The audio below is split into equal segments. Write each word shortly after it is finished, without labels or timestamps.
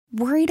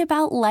Worried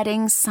about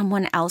letting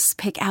someone else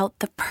pick out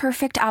the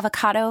perfect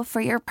avocado for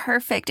your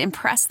perfect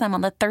impress them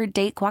on the third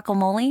date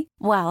guacamole?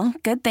 Well,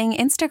 good thing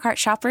Instacart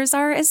shoppers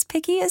are as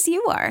picky as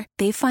you are.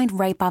 They find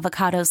ripe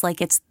avocados like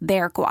it's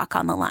their guac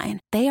on the line.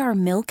 They are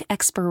milk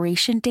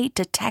expiration date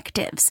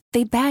detectives.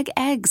 They bag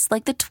eggs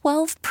like the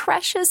 12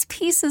 precious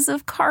pieces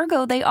of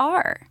cargo they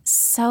are.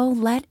 So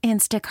let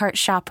Instacart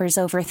shoppers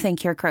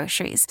overthink your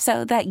groceries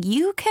so that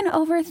you can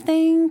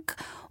overthink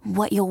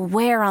what you'll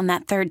wear on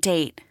that third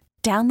date.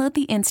 Download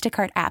the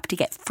Instacart app to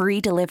get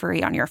free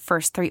delivery on your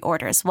first 3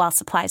 orders while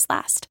supplies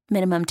last.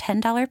 Minimum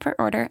 $10 per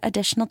order.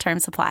 Additional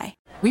terms apply.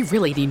 We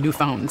really need new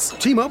phones.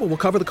 T-Mobile will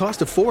cover the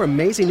cost of 4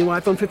 amazing new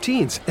iPhone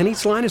 15s, and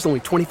each line is only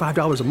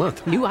 $25 a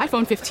month. New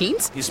iPhone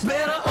 15s? It's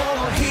better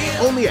over here.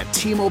 Only at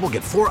T-Mobile,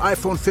 get 4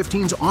 iPhone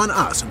 15s on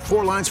us and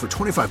 4 lines for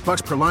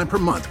 $25 per line per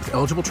month with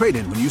eligible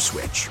trade-in when you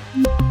switch.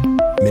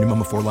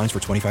 Minimum of 4 lines for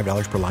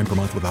 $25 per line per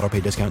month with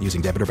autopay discount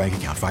using debit or bank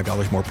account.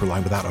 $5 more per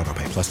line without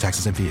autopay, plus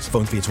taxes and fees.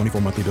 Phone fee at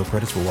 24 monthly bill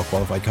credits for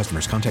well-qualified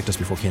customers. Contact us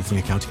before canceling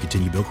account to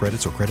continue bill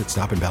credits or credit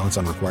stop and balance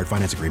on required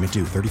finance agreement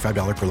due.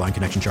 $35 per line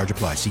connection charge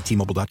applies. See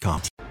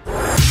T-Mobile.com.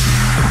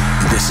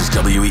 This is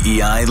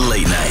WEEI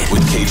Late Night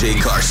with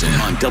KJ Carson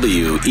on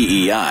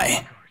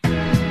WEEI.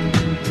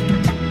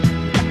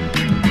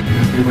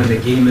 When the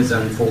game is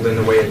unfolding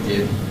the way it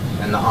did,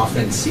 and the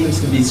offense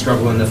seems to be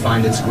struggling to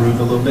find its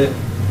groove a little bit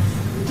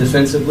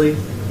defensively,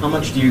 how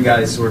much do you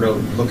guys sort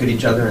of look at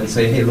each other and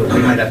say, hey, look,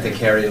 we might have to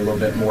carry a little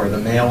bit more of the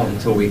mail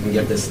until we can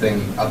get this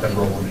thing up and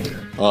rolling here?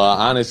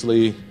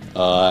 Honestly,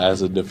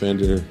 as a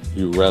defender,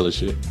 you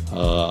relish it.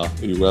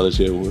 We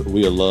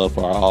love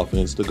for our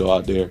offense to go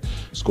out there,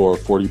 score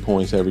 40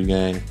 points every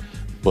game.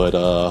 But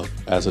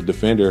as a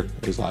defender,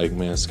 it's like,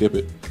 man, skip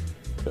it.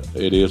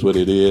 It is what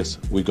it is.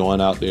 We going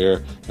out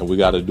there and we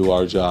got to do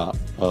our job.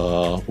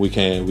 We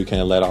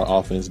can't let our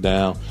offense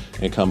down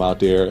and come out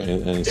there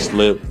and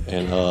slip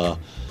and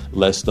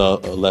let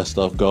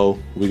stuff go.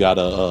 We got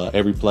to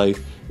every play.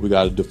 We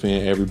got to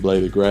defend every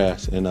blade of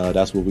grass, and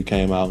that's what we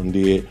came out and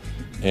did.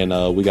 And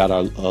we got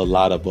a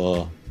lot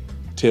of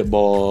tip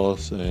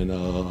balls, and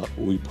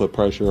we put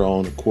pressure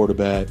on the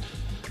quarterback.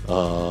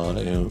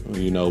 And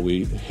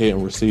we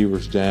hitting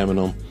receivers, jamming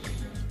them.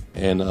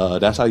 And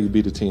that's how you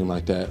beat a team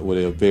like that, with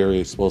a very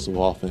explosive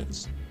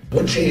offense.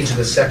 What changed in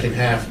the second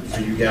half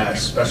for you guys,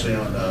 especially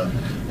on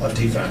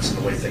defense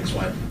and the way things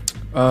went?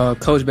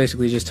 Coach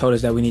basically just told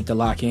us that we need to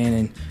lock in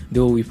and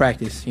do what we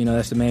practice.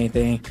 That's the main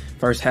thing.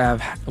 First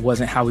half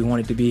wasn't how we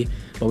wanted it to be,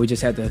 but we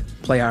just had to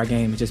play our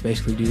game and just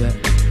basically do that.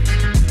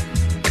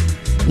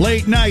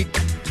 Late night.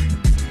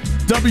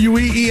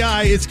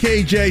 WEEI, it's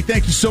KJ.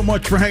 Thank you so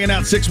much for hanging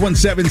out.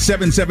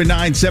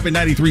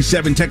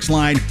 617-779-7937. Text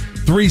line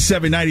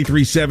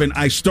 37937.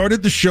 I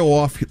started the show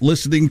off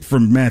listening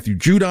from Matthew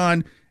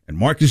Judon and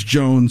Marcus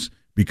Jones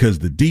because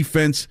the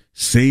defense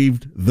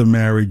saved the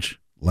marriage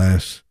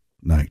last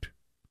night.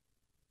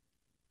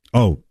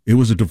 Oh, it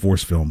was a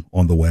divorce film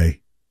on the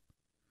way.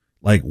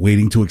 Like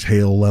Waiting to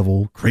Exhale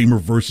level, Kramer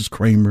versus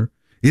Kramer.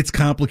 It's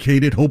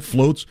Complicated, Hope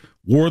Floats,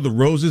 War of the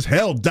Roses,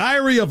 hell,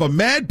 Diary of a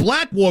Mad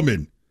Black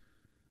Woman.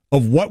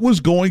 Of what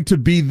was going to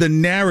be the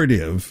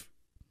narrative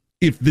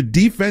if the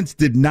defense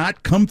did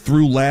not come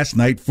through last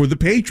night for the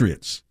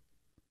Patriots.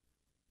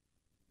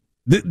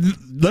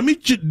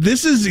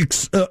 This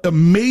is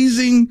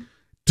amazing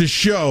to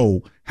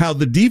show how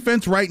the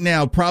defense right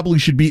now probably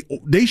should be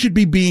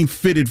being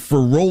fitted for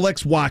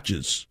Rolex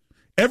watches,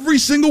 every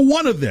single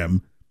one of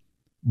them,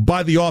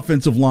 by the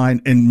offensive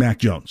line and Mac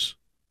Jones.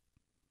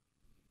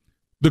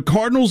 The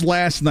Cardinals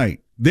last night,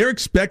 their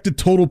expected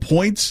total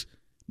points,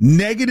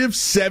 negative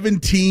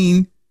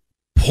 17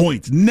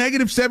 points.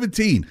 Negative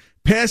 17.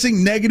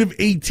 Passing, negative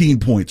 18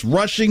 points.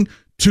 Rushing,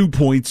 2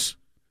 points.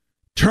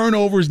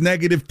 Turnovers,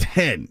 negative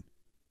 10.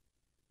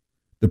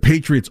 The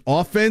Patriots'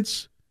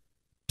 offense,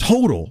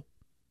 total,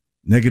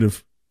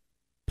 negative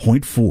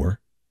 0.4.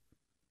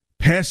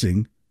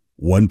 Passing,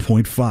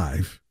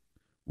 1.5.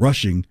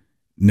 Rushing,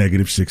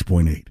 negative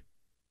 6.8.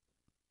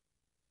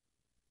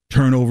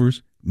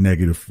 Turnovers,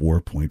 negative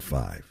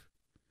 4.5.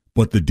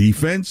 But the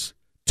defense,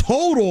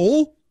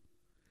 total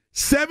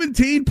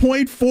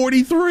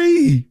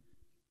 17.43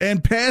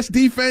 and pass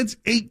defense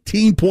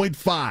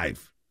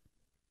 18.5.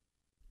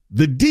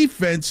 The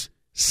defense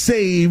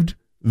saved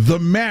the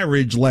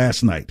marriage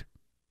last night.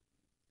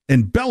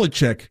 And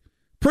Belichick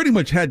pretty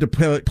much had to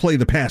play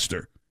the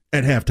pastor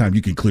at halftime,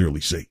 you can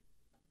clearly see.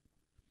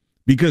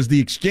 Because the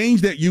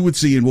exchange that you would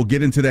see, and we'll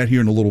get into that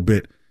here in a little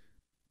bit,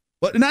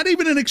 but not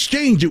even an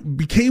exchange, it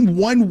became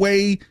one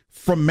way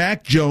from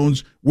Mac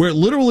Jones, where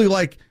literally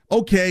like,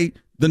 okay,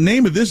 the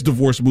name of this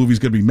divorce movie is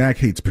going to be Mac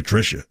Hates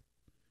Patricia.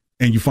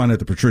 And you find out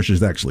that Patricia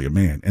is actually a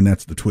man, and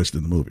that's the twist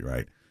in the movie,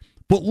 right?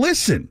 But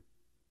listen,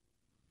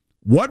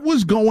 what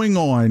was going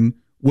on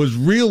was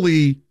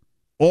really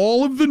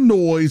all of the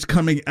noise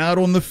coming out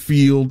on the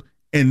field,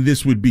 and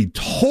this would be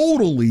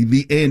totally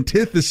the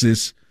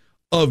antithesis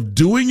of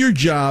doing your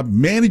job,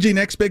 managing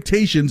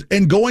expectations,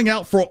 and going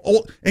out for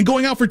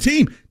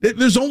team.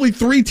 There's only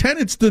 3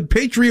 tenets the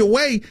Patriot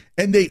way,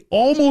 and they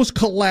almost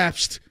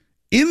collapsed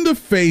in the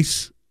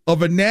face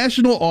of a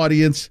national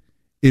audience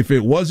if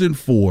it wasn't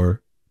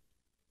for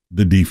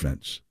the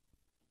defense.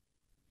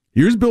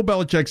 Here's Bill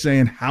Belichick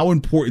saying how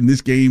important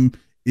this game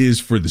is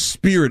for the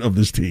spirit of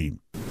this team.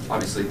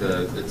 Obviously,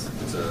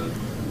 it's a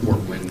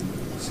important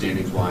win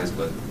standings-wise,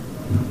 but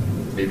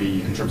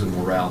maybe in terms of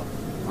morale,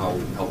 how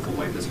helpful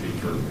might this be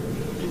for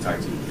the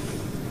entire team?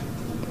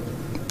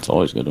 It's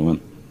always good to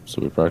win. That's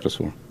what we practice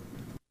for.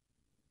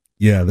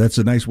 Yeah, that's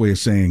a nice way of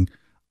saying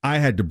I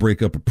had to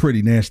break up a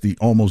pretty nasty,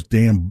 almost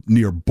damn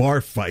near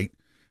bar fight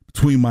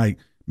between my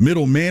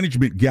middle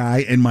management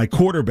guy and my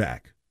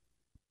quarterback.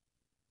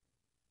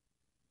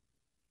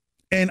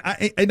 And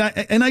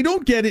I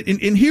don't get it,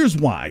 and here's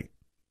why.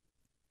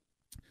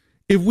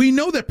 If we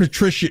know that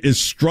Patricia is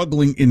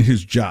struggling in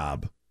his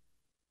job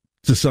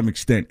to some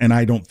extent, and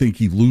I don't think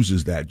he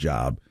loses that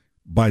job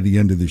by the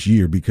end of this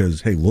year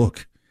because, hey,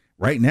 look,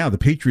 right now the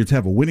Patriots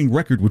have a winning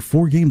record with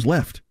 4 games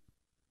left.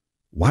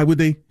 Why would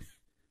they?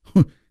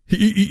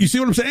 You see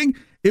what I'm saying?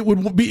 It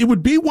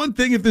would be one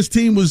thing if this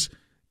team was,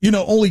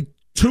 only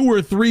 2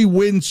 or 3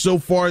 wins so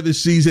far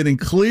this season, and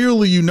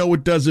clearly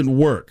it doesn't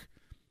work.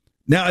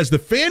 Now, as the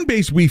fan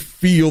base, we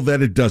feel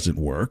that it doesn't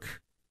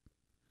work,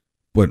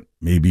 but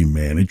maybe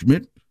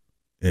management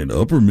and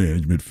upper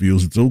management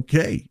feels it's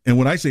okay. And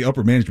when I say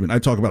upper management, I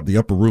talk about the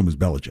upper room as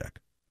Belichick.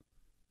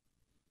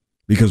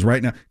 Because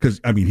right now,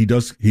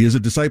 he is a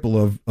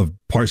disciple of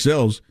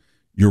Parcells.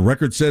 Your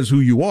record says who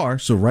you are.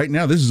 So right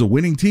now, this is a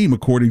winning team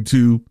according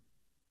to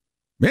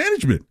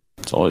management.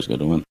 It's always good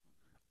to win.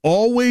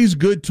 Always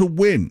good to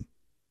win.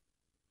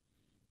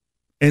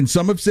 And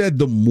some have said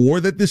the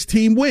more that this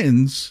team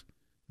wins,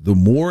 the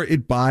more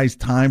it buys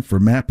time for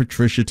Matt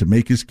Patricia to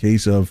make his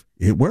case of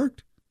it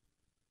worked.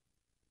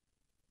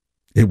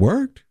 It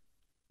worked.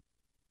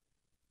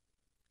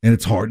 And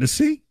it's hard to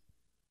see.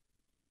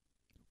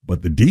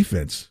 But the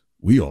defense,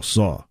 we all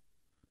saw,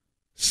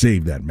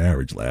 saved that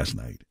marriage last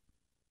night.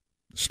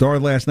 The star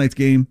of last night's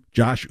game,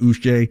 Josh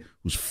Uche,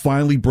 was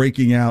finally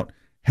breaking out,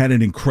 had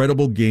an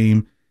incredible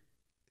game.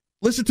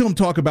 Listen to him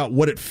talk about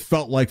what it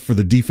felt like for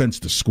the defense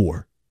to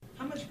score.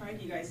 How much pride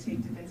do you guys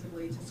take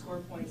defensively to score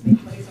points,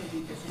 make plays on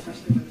defense,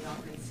 especially when the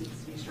offense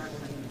seems to be struggling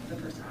the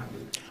first half?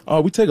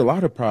 We take a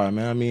lot of pride,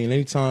 man. I mean,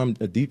 anytime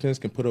a defense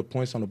can put up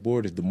points on the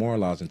board, it's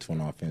demoralizing to an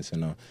offense.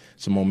 And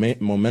it's a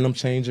momentum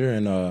changer.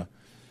 And,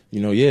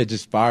 it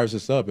just fires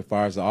us up. It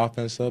fires the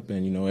offense up.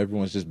 And,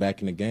 everyone's just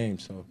back in the game.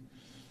 So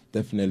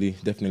definitely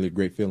a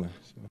great feeling.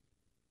 So.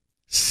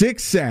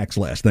 6 sacks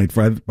last night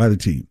by the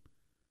team,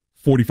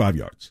 45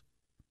 yards.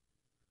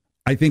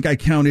 I think I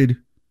counted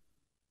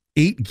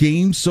 8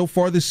 games so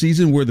far this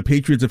season where the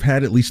Patriots have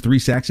had at least 3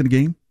 sacks in a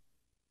game.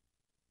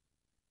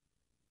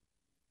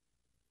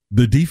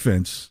 The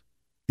defense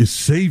is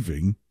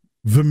saving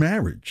the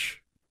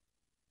marriage.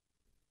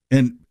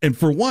 And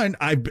for one,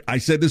 I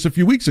said this a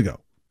few weeks ago,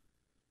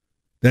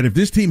 that if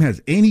this team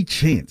has any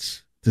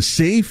chance to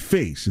save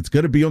face, it's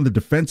going to be on the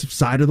defensive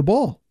side of the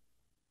ball.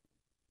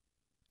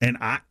 And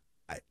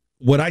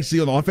what I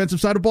see on the offensive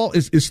side of the ball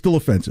is still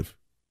offensive.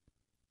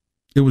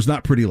 It was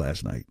not pretty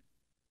last night.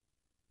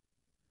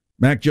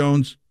 Mac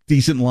Jones,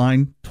 decent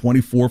line,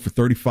 24 for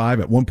 35.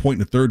 At one point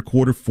in the third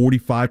quarter,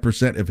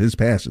 45% of his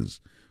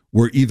passes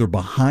were either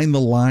behind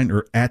the line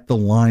or at the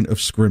line of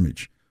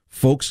scrimmage.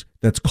 Folks,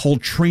 that's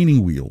called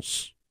training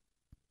wheels.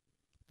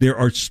 There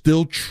are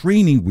still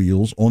training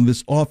wheels on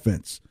this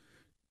offense.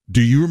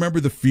 Do you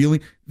remember the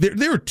feeling? There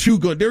are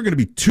going to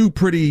be 2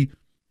 pretty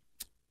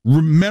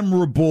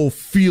memorable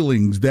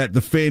feelings that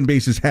the fan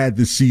base has had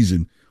this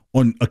season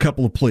on a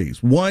couple of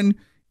plays. One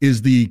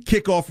is the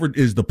kickoff,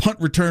 is the punt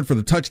return for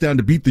the touchdown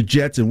to beat the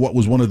Jets in what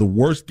was one of the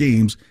worst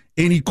games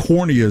any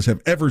corneas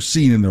have ever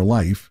seen in their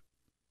life.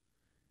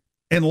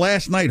 And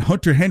last night,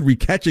 Hunter Henry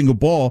catching a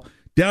ball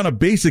down a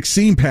basic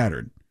seam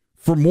pattern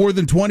for more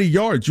than 20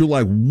 yards. You're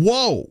like,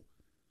 whoa.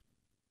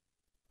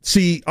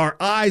 See, our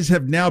eyes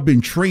have now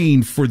been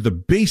trained for the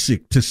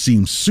basic to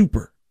seem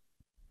super.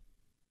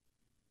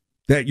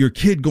 That your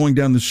kid going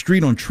down the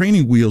street on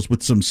training wheels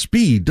with some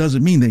speed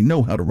doesn't mean they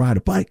know how to ride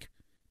a bike.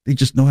 They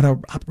just know how to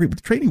operate with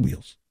the training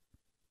wheels.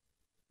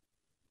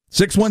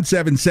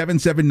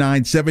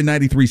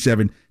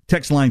 617-779-7937.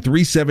 Text line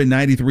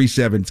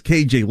 37937. It's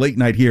KJ Late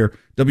Night here.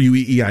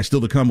 WEEI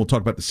still to come. We'll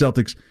talk about the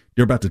Celtics.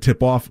 They're about to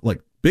tip off.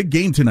 Big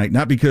game tonight,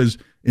 not because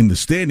in the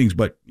standings,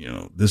 but,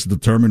 this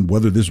determined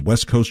whether this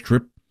West Coast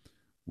trip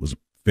was a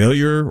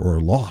failure or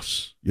a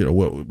loss.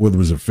 Whether it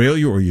was a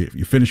failure or you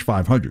finish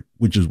 500,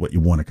 which is what you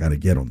want to kind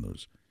of get on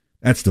those.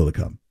 That's still to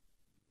come.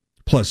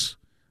 Plus,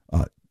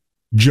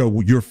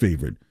 Joe, your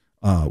favorite.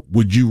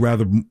 Would you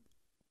rather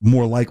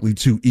more likely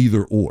to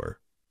either or?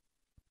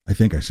 I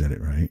think I said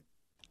it right.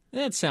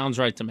 That sounds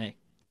right to me.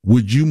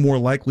 Would you more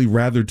likely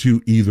rather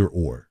to either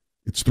or?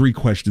 It's 3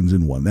 questions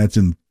in one. That's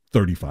in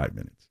 35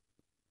 minutes.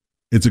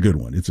 It's a good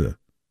one. It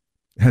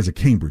has a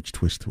Cambridge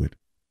twist to it.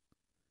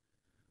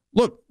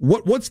 Look,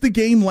 what's the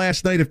game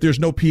last night if there's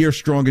no Pierre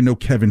Strong and no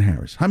Kevin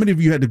Harris? How many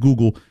of you had to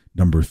Google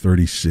number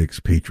 36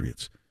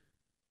 Patriots?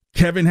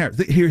 Kevin Harris.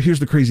 Here's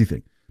the crazy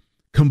thing.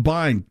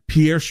 Combined,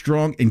 Pierre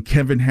Strong and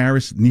Kevin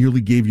Harris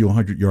nearly gave you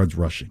 100 yards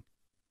rushing.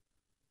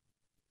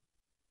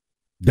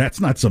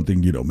 That's not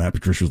something, Matt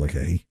Patricia's like,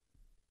 hey,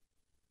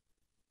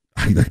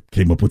 I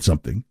came up with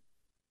something.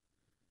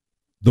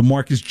 The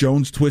Marcus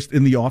Jones twist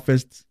in the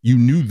offense, you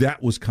knew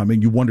that was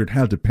coming. You wondered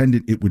how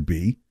dependent it would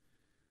be.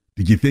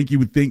 Did you think you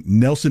would think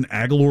Nelson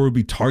Aguilar would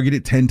be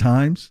targeted 10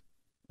 times?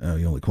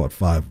 He only caught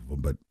 5 of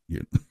them, but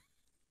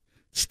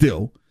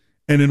still.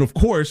 And then, of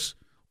course,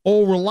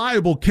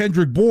 reliable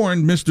Kendrick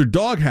Bourne, Mr.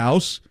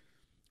 Doghouse,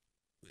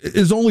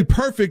 is only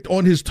perfect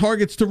on his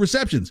targets to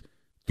receptions.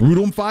 Threw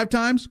to him 5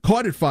 times,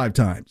 caught it 5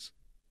 times.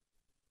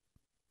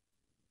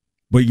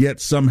 But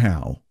yet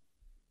somehow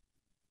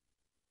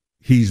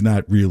he's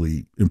not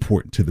really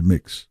important to the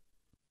mix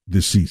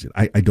this season.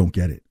 I don't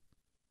get it.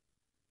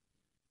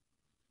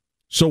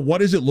 So what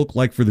does it look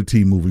like for the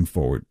team moving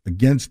forward?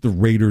 Against the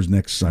Raiders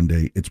next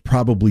Sunday, it's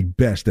probably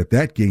best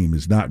that game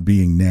is not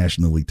being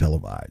nationally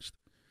televised.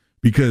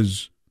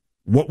 Because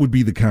what would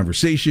be the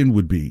conversation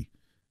would be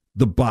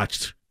the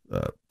botched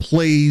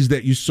plays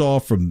that you saw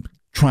from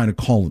trying to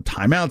call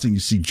timeouts, and you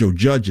see Joe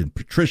Judge and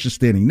Patricia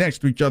standing next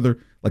to each other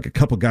like a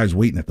couple guys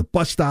waiting at the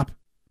bus stop.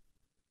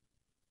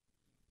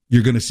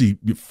 You're going to see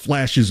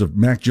flashes of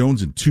Mac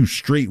Jones in 2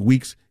 straight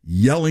weeks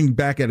yelling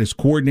back at his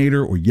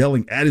coordinator or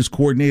yelling at his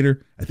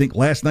coordinator. I think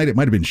last night it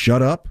might have been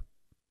shut up.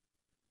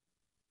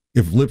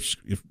 If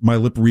my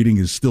lip reading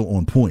is still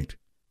on point.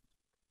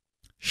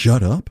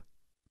 Shut up.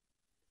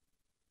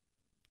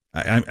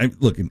 I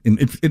look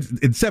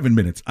in 7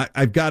 minutes.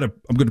 I'm going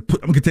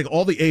to take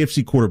all the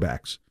AFC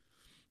quarterbacks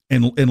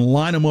and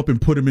line them up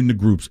and put them into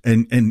groups.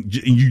 And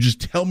you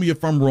just tell me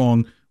if I'm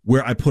wrong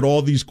where I put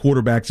all these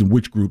quarterbacks in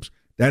which groups.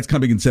 That's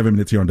coming in 7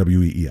 minutes here on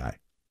WEEI.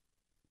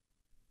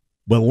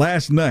 But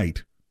last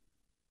night,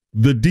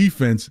 the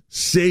defense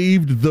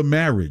saved the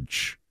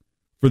marriage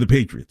for the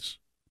Patriots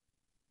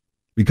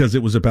because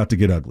it was about to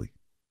get ugly.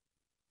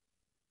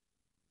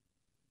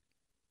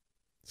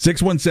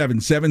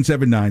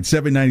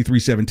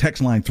 617-779-7937,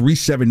 text line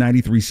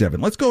 37937.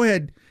 Let's go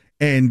ahead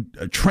and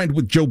trend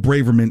with Joe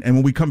Braverman. And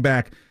when we come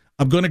back,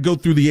 I'm going to go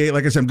through I'm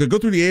going to go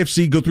through the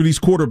AFC, go through these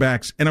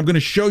quarterbacks, and I'm going to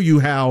show you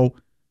how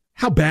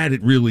bad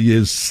it really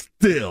is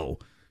still.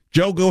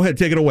 Joe, go ahead,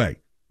 take it away.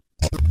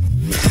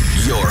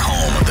 Your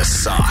home of the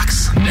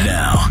Sox.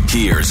 Now,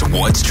 here's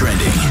what's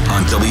trending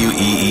on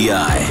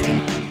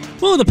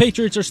WEEI. Well, the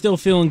Patriots are still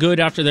feeling good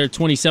after their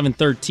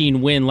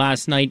 27-13 win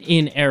last night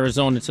in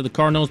Arizona to the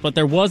Cardinals, but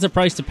there was a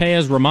price to pay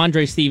as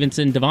Ramondre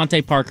Stevenson,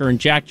 Devontae Parker, and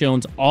Jack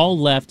Jones all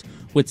left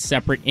with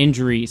separate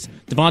injuries.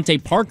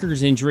 Devontae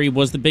Parker's injury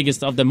was the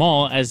biggest of them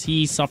all as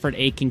he suffered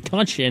a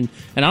concussion,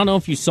 and I don't know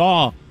if you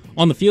saw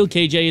on the field,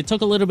 KJ, it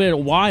took a little bit of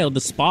a while.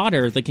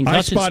 The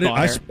concussion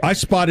spotter. I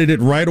spotted it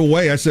right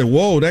away. I said,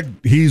 whoa,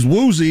 he's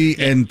woozy,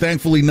 and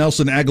thankfully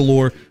Nelson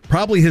Aguilar,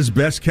 probably his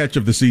best catch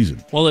of the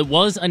season. Well, it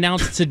was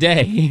announced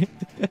today.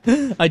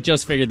 I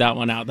just figured that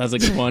one out. That's a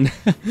good one.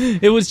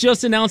 It was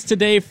just announced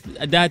today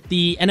that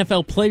the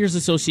NFL Players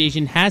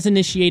Association has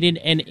initiated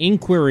an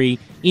inquiry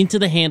into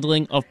the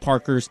handling of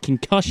Parker's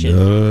concussion.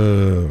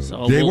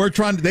 So they were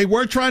trying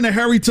to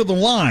hurry to the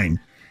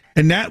line.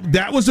 And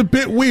that was a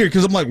bit weird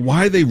because I'm like,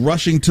 why are they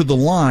rushing to the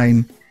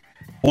line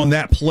on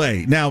that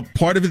play? Now,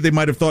 part of it, they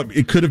might have thought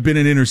it could have been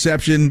an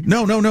interception.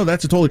 No,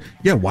 that's a totally...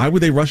 Yeah, why were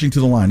they rushing to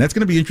the line? That's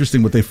going to be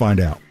interesting what they find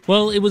out.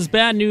 Well, it was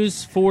bad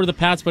news for the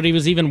Pats, but it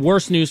was even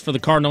worse news for the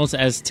Cardinals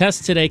as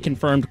tests today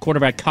confirmed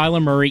quarterback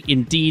Kyler Murray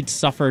indeed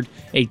suffered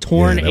a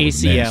torn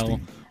ACL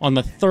on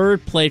the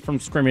 3rd play from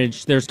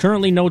scrimmage. There's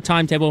currently no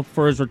timetable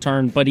for his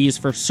return, but he is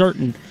for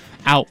certain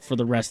out for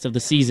the rest of the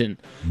season.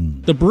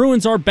 The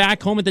Bruins are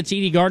back home at the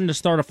TD Garden to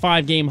start a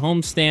 5-game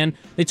homestand.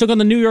 They took on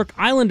the New York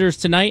Islanders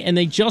tonight, and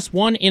they just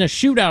won in a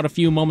shootout a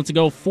few moments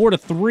ago,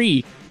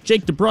 4-3.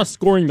 Jake DeBrusk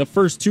scoring the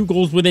first 2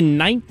 goals within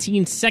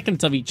 19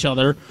 seconds of each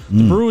other.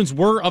 The Bruins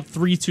were up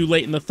 3-2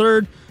 late in the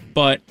 3rd,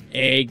 but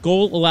a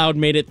goal allowed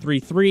made it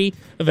 3-3.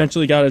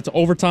 Eventually got it to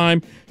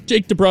overtime.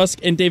 Jake DeBrusk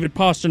and David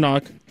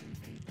Pastrnak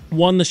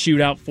won the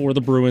shootout for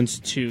the Bruins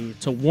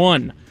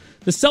 2-1.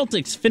 The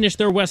Celtics finished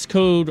their West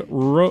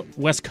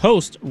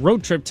Coast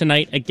road trip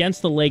tonight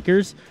against the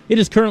Lakers. It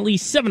is currently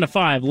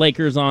 7-5,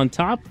 Lakers on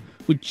top,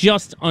 with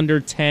just under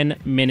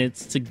 10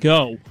 minutes to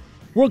go.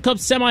 World Cup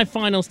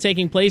semifinals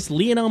taking place.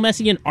 Lionel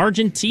Messi and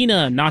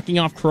Argentina knocking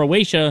off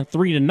Croatia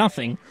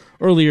 3-0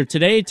 earlier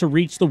today to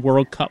reach the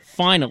World Cup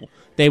final.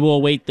 They will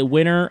await the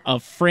winner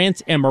of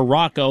France and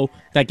Morocco.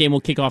 That game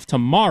will kick off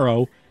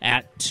tomorrow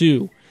at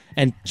 2.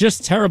 And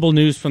just terrible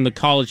news from the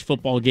college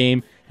football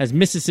game as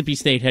Mississippi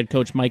State head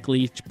coach Mike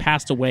Leach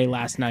passed away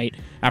last night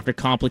after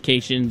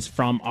complications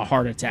from a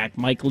heart attack.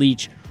 Mike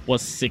Leach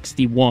was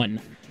 61.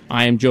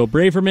 I am Joe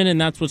Braverman, and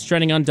that's what's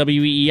trending on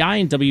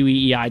WEEI and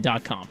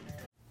WEEI.com.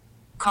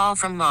 Call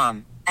from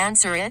mom.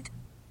 Answer it.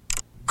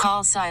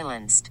 Call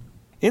silenced.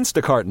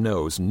 Instacart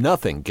knows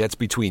nothing gets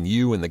between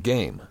you and the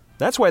game.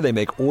 That's why they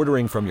make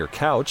ordering from your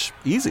couch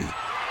easy.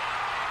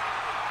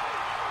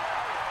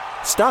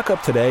 Stock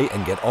up today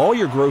and get all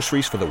your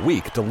groceries for the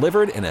week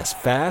delivered in as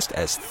fast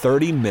as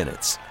 30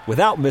 minutes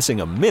without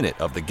missing a minute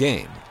of the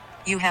game.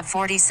 You have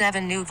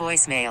 47 new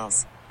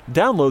voicemails.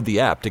 Download the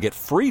app to get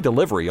free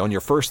delivery on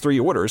your first 3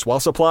 orders while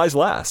supplies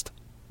last.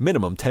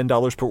 Minimum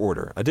 $10 per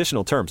order.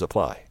 Additional terms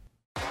apply.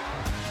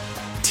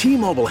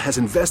 T-Mobile has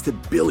invested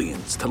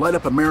billions to light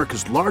up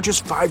America's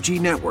largest 5G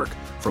network,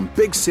 from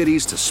big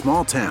cities to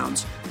small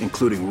towns,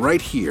 including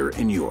right here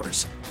in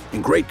yours.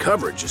 And great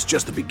coverage is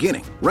just the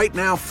beginning. Right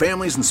now,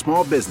 families and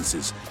small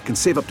businesses can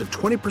save up to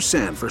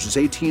 20% versus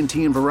AT&T and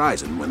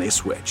Verizon when they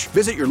switch.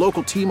 Visit your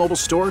local T-Mobile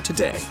store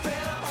today.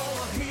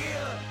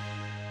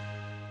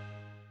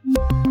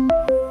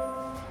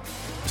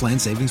 Plan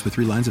savings with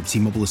 3 lines of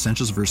T-Mobile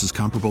Essentials versus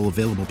comparable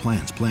available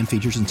plans. Plan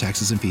features and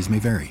taxes and fees may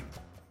vary.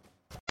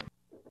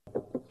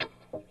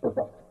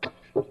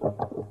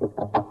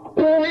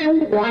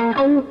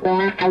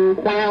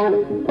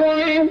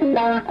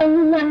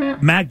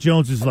 Mac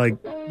Jones'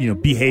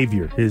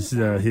 behavior, his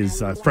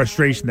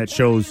frustration that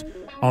shows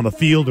on the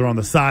field or on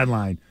the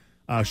sideline,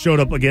 showed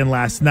up again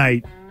last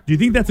night. Do you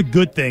think that's a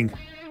good thing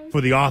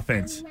for the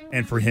offense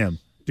and for him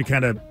to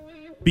kind of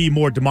be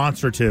more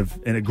demonstrative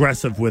and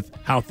aggressive with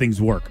how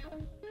things work?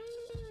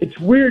 It's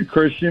weird,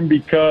 Christian,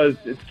 because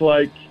it's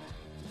like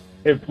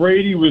if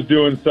Brady was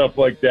doing stuff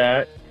like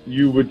that,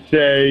 you would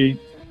say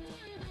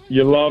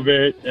you love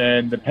it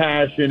and the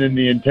passion and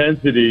the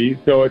intensity.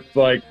 So it's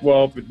like,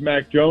 well, if it's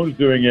Mac Jones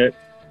doing it,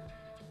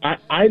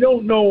 I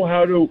don't know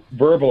how to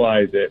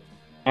verbalize it.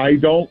 I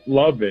don't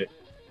love it.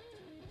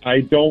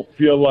 I don't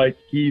feel like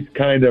he's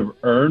kind of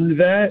earned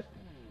that.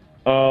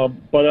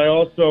 But I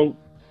also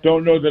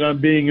don't know that I'm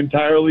being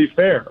entirely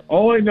fair.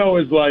 All I know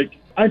is,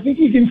 I think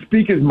he can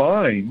speak his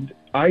mind.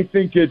 I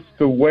think it's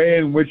the way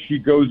in which he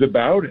goes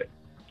about it.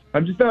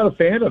 I'm just not a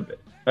fan of it.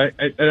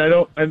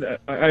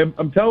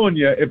 I'm telling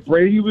you, if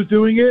Brady was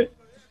doing it,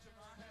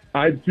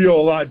 I'd feel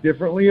a lot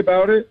differently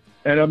about it.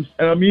 And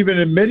I'm even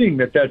admitting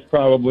that that's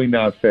probably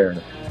not fair.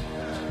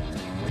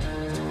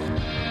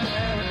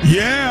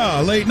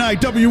 Yeah, late night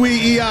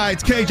WEEI.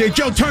 It's KJ.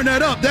 Joe, turn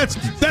that up.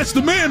 That's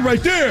the man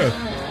right there.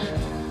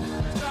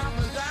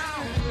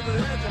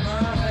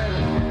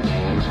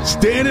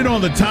 Standing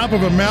on the top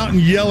of a mountain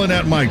yelling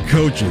at my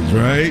coaches,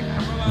 right?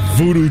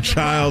 Voodoo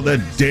child, that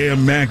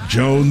damn Mac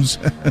Jones.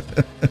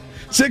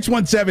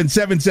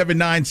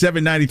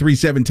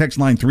 617-779-7937. Text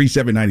line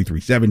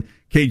 37937.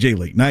 KJ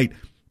Late Night.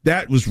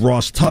 That was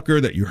Ross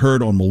Tucker that you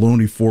heard on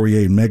Maloney,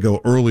 Fourier, and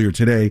Mego earlier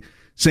today,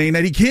 saying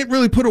that he can't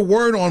really put a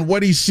word on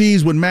what he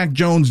sees when Mac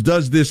Jones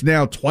does this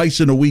now twice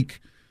in 2 weeks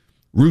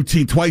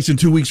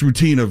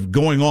routine of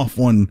going off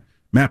on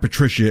Matt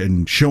Patricia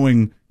and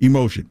showing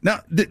emotion.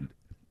 Now,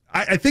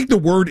 I think the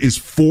word is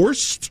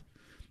forced,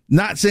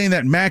 not saying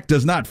that Mac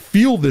does not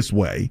feel this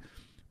way,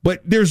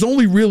 but there's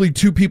only really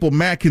 2 people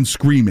Mac can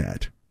scream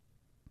at,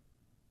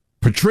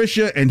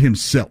 Patricia and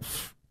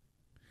himself.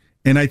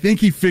 And I think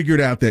he figured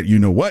out that, you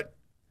know what?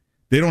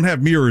 They don't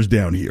have mirrors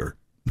down here.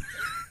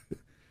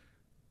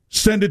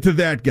 Send it to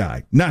that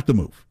guy, not the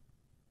move.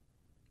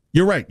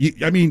 You're right.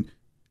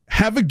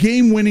 Have a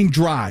game-winning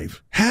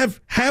drive. Have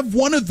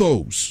one of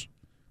those.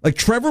 Like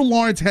Trevor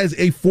Lawrence has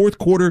a fourth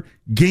quarter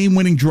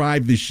game-winning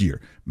drive this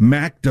year.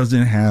 Mac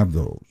doesn't have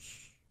those.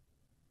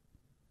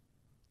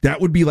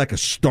 That would be like a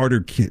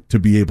starter kit to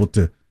be able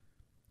to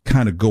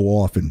kind of go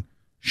off and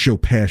show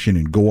passion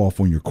and go off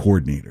on your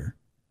coordinator.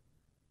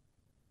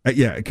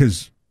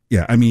 It's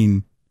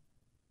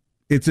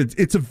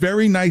a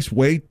very nice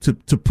way to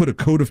put a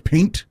coat of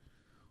paint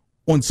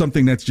on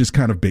something that's just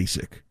kind of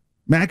basic.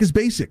 Mac is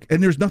basic,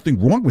 and there's nothing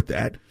wrong with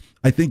that.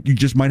 I think you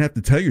just might have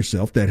to tell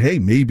yourself that, hey,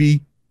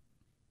 maybe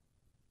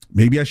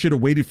I should have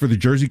waited for the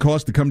jersey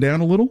cost to come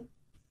down a little.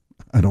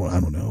 I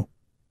don't know.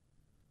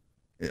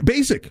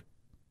 Basic.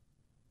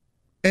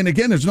 And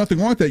again, there's nothing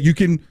wrong with that. You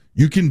can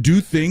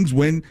do things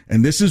when,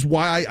 and this is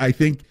why I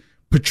think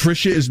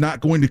Patricia is not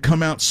going to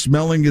come out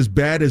smelling as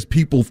bad as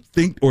people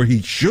think, or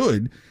he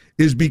should,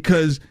 is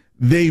because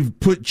they've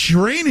put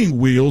training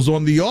wheels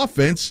on the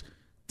offense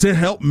to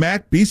help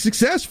Mac be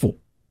successful.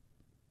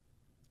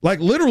 Like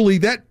literally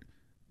that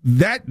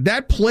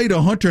play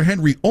to Hunter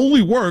Henry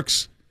only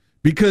works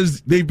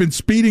because they've been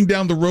speeding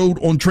down the road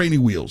on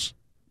training wheels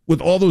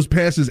with all those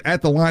passes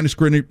at the line of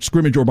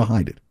scrimmage or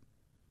behind it.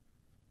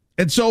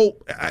 And so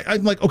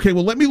I'm like, okay,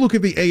 well, let me look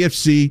at the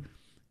AFC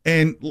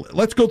and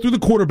let's go through the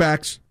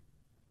quarterbacks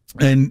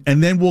and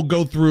then we'll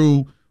go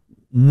through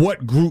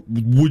what group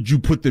would you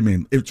put them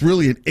in. It's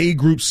really an A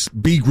group,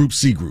 B group,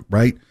 C group,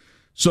 right?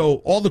 So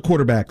all the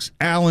quarterbacks,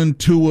 Allen,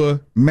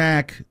 Tua,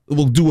 Mac,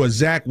 we'll do a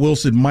Zach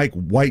Wilson, Mike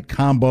White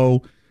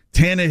combo,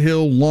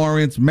 Tannehill,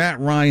 Lawrence, Matt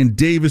Ryan,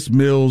 Davis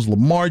Mills,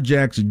 Lamar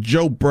Jackson,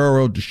 Joe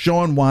Burrow,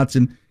 Deshaun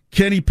Watson,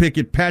 Kenny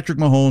Pickett, Patrick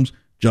Mahomes,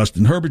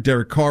 Justin Herbert,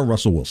 Derek Carr,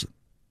 Russell Wilson.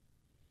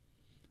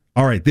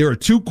 All right, there are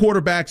 2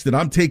 quarterbacks that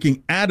I'm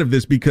taking out of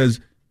this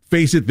because,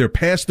 face it, they're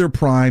past their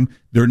prime.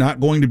 They're not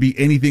going to be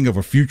anything of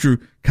a future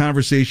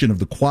conversation of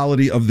the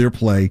quality of their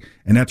play,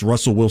 and that's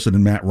Russell Wilson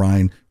and Matt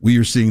Ryan. We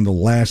are seeing the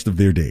last of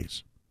their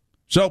days.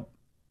 So,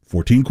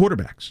 14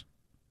 quarterbacks.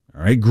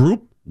 All right,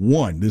 group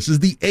 1. This is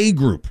the A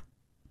group.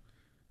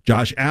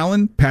 Josh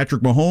Allen,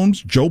 Patrick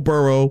Mahomes, Joe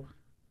Burrow,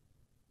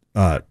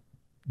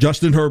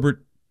 Justin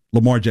Herbert,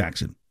 Lamar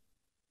Jackson.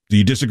 Do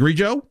you disagree,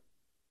 Joe?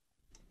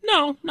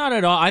 No, not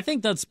at all. I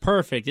think that's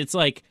perfect. It's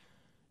like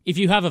if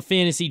you have a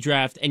fantasy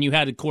draft and you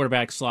had a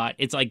quarterback slot,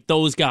 it's like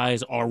those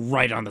guys are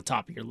right on the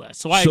top of your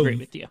list. So I agree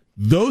with you.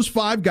 Those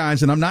 5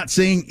 guys, and I'm not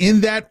saying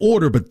in that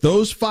order, but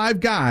those 5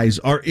 guys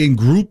are in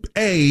Group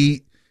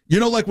A. You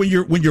know, like when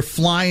you're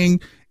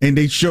flying and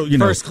they show, you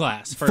know,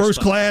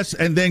 first class,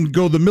 and then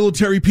go the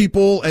military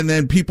people and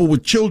then people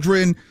with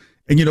children,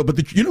 and you know,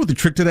 but you know what the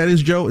trick to that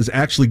is, Joe, is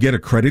actually get a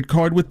credit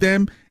card with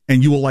them.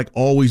 And you will like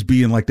always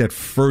be in like that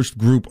first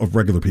group of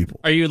regular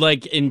people. Are you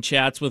like in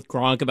chats with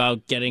Gronk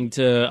about getting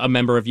to a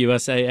member of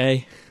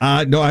USAA?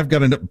 No, I've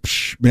got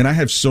man, I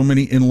have so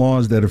many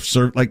in-laws that have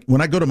served. Like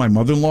when I go to my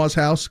mother-in-law's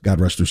house, God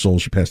rest her soul,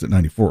 she passed at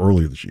 94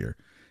 earlier this year.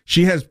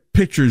 She has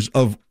pictures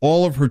of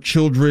all of her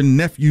children,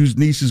 nephews,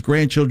 nieces,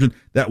 grandchildren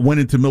that went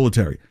into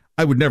military.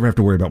 I would never have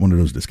to worry about one of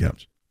those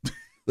discounts.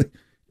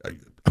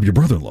 I'm your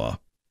brother-in-law.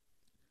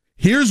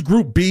 Here's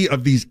Group B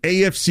of these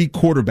AFC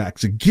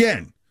quarterbacks.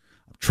 Again,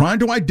 trying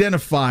to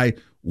identify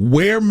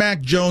where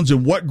Mac Jones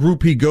and what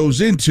group he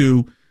goes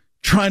into,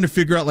 trying to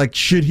figure out, like,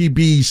 should he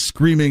be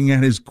screaming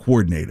at his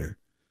coordinator?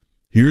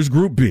 Here's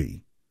Group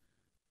B.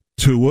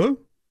 Tua,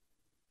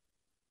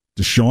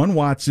 Deshaun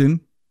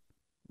Watson,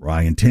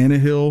 Ryan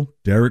Tannehill,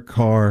 Derek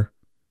Carr,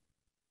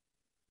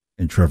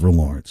 and Trevor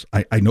Lawrence.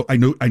 I know what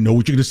you're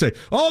going to say.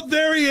 Oh,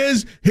 there he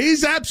is.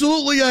 He's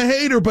absolutely a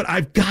hater, but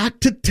I've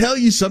got to tell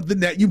you something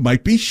that you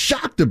might be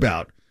shocked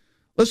about.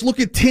 Let's look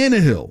at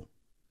Tannehill.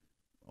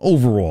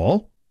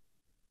 Overall,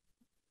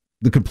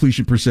 the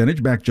completion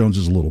percentage, Mac Jones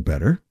is a little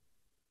better.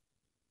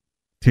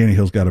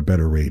 Tannehill's got a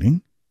better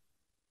rating.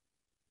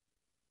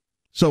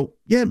 So,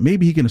 yeah,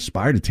 maybe he can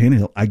aspire to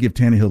Tannehill. I give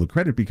Tannehill the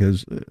credit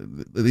because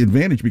the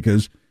advantage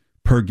because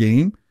per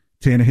game,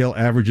 Tannehill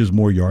averages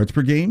more yards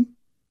per game,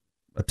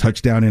 a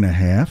touchdown and a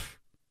half,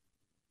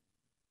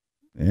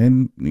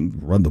 and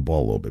run the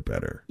ball a little bit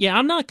better. Yeah,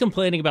 I'm not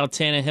complaining about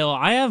Tannehill.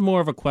 I have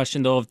more of a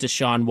question, though, of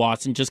Deshaun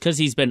Watson, just because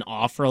he's been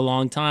off for a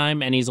long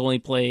time, and he's only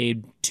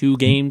played 2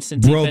 games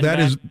since he's been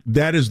back.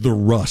 That is the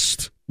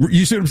rust.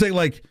 You see what I'm saying?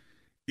 Like,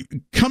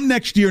 come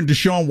next year and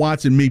Deshaun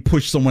Watson may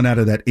push someone out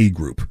of that A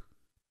group.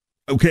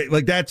 Okay,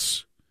 like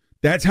that's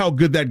how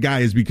good that guy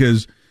is,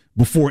 because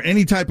before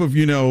any type of,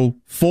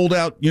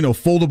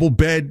 foldable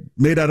bed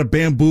made out of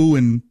bamboo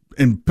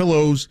and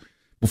pillows,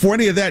 before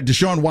any of that,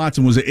 Deshaun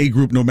Watson was an A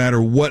group no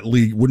matter what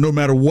league, no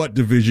matter what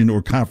division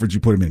or conference you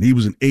put him in. He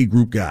was an A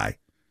group guy.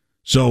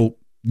 So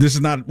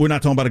we're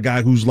not talking about a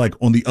guy who's like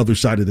on the other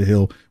side of the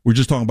hill. We're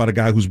just talking about a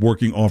guy who's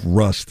working off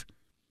rust.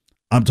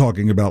 I'm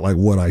talking about like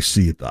what I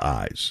see at the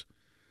eyes.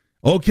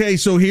 Okay,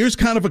 so here's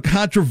kind of a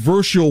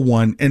controversial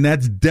one, and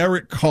that's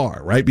Derek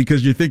Carr, right?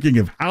 Because you're thinking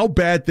of how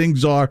bad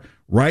things are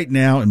right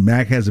now, and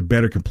Mac has a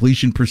better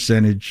completion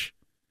percentage.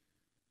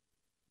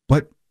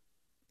 But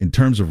in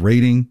terms of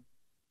rating,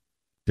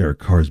 Derek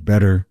Carr is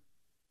better.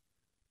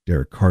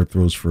 Derek Carr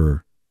throws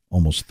for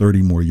almost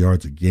 30 more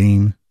yards a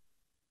game.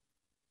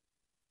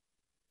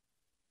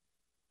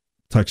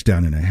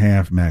 Touchdown and a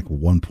half. Mac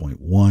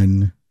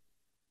 1.1.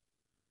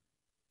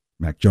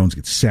 Mac Jones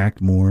gets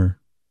sacked more.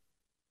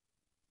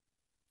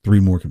 3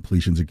 more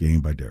completions a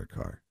game by Derek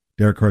Carr.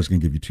 Derek Carr is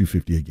going to give you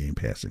 250 a game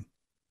passing.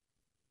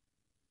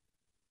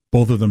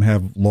 Both of them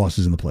have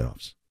losses in the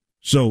playoffs.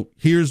 So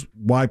here's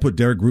why I put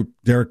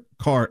Derek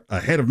Carr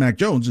ahead of Mac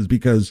Jones, is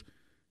because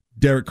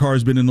Derek Carr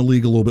has been in the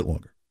league a little bit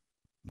longer.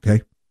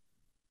 Okay?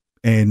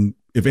 And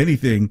if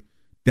anything,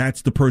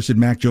 that's the person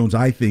Mac Jones,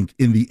 I think,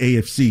 in the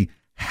AFC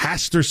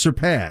has to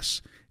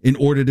surpass in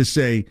order to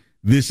say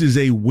this is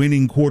a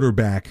winning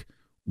quarterback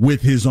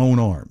with his own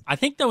arm. I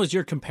think that was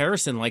your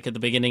comparison, like at the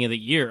beginning of the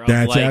year.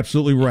 That's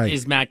absolutely right.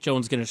 Is Mac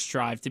Jones going to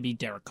strive to be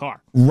Derek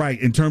Carr? Right,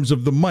 in terms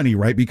of the money,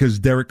 right? Because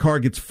Derek Carr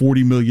gets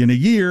 $40 million a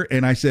year,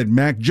 and I said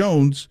Mac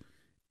Jones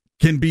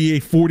can be a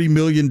 $40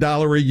 million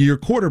a year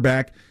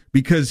quarterback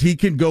because he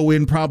can go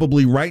in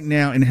probably right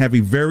now and have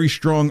a very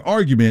strong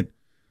argument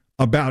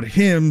about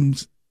him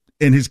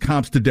and his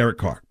comps to Derek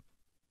Carr.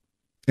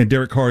 And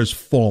Derek Carr is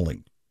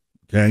falling,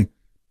 okay?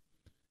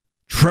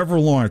 Trevor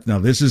Lawrence. Now,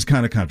 this is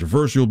kind of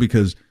controversial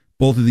because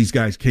both of these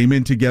guys came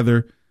in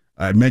together.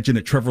 I mentioned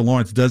that Trevor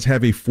Lawrence does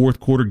have a fourth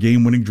quarter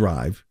game-winning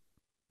drive,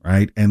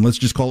 right? And let's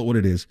just call it what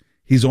it is.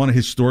 He's on a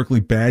historically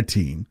bad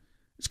team.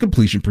 His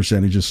completion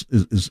percentage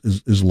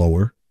is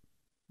lower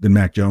than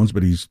Mac Jones,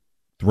 but he's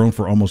thrown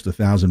for almost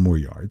 1,000 more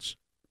yards.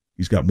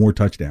 He's got more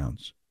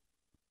touchdowns.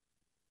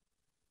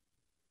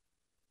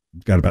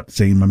 He's got about the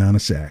same amount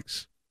of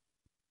sacks.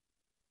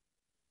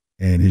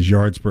 And his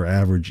yards per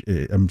average,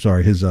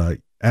 his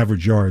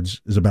average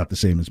yards is about the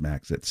same as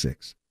Mac's at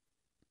 6.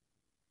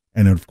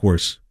 And then, of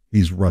course,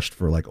 he's rushed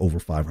for like over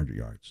 500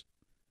 yards.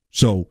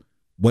 So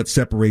what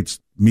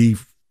separates me,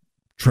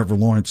 Trevor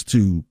Lawrence,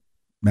 to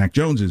Mac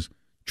Jones is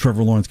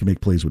Trevor Lawrence can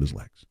make plays with his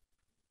legs.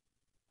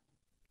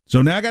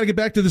 So now I got to get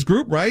back to this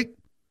group, right?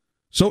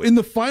 So in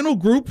the final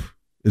group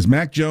is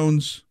Mac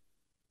Jones,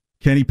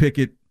 Kenny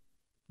Pickett,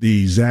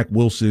 the Zach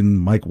Wilson,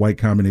 Mike White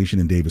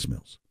combination, and Davis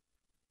Mills.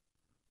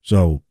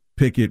 So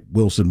Pickett,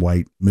 Wilson,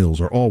 White,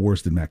 Mills are all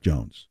worse than Mac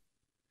Jones.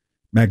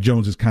 Mac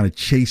Jones is kind of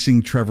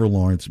chasing Trevor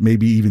Lawrence,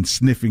 maybe even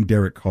sniffing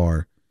Derek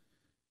Carr.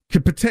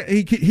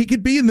 he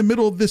could be in the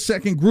middle of this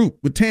second group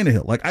with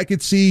Tannehill. Like, I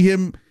could see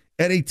him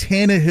at a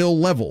Tannehill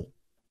level.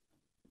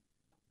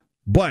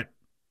 But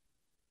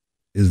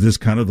is this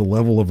kind of the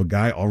level of a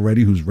guy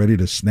already who's ready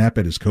to snap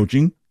at his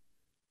coaching?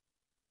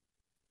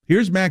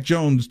 Here's Mac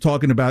Jones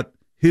talking about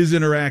his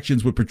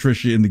interactions with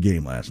Patricia in the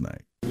game last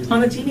night.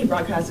 On the TV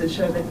broadcast, it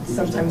showed that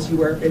sometimes you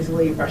were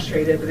physically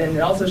frustrated, but then it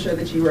also showed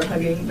that you were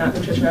hugging Matt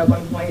Patricia at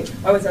one point.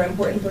 Why was that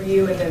important for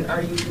you? And then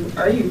are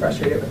you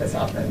frustrated with this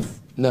offense?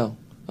 No.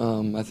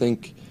 I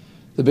think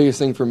the biggest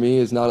thing for me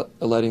is not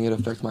letting it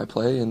affect my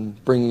play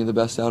and bringing the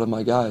best out of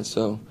my guys.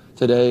 So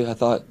today I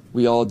thought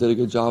we all did a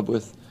good job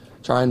with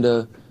trying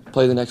to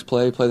play the next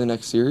play, play the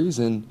next series,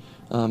 and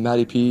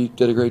Matty P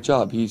did a great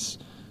job. He's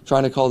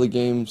trying to call the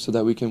game so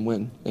that we can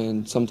win.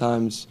 And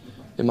sometimes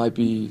it might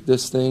be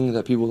this thing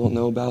that people don't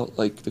know about,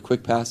 like the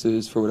quick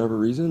passes for whatever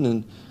reason,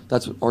 and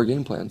that's our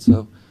game plan.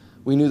 So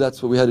we knew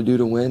that's what we had to do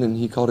to win, and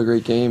he called a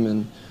great game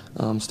and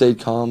stayed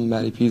calm.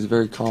 Matty P is a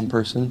very calm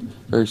person,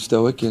 very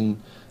stoic,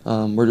 and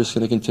we're just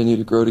going to continue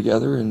to grow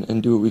together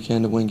and do what we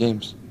can to win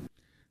games.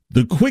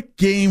 The quick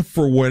game,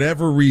 for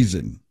whatever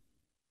reason,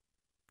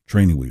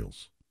 training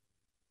wheels.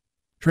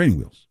 Training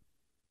wheels.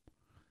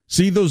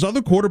 See, those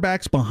other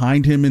quarterbacks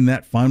behind him in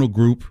that final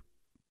group,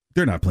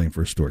 they're not playing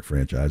for historic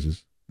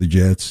franchises. The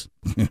Jets,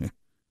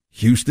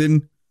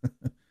 Houston,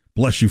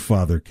 bless you,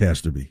 Father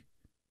Casterby.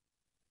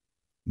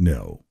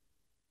 No.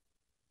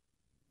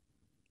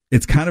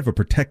 It's kind of a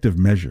protective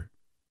measure.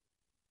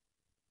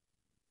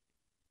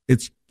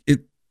 It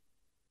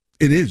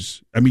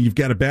is. I mean, you've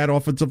got a bad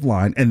offensive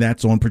line, and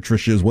that's on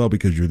Patricia as well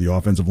because you're the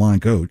offensive line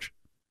coach.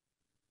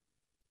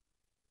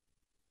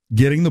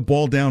 Getting the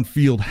ball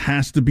downfield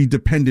has to be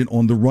dependent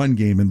on the run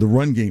game. And the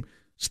run game,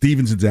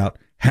 Stevenson's out.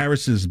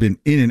 Harris has been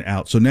in and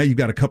out. So now you've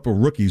got a couple of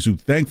rookies who,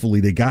 thankfully,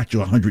 they got you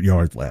 100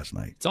 yards last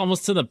night. It's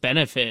almost to the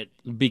benefit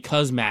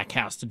because Mac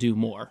has to do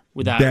more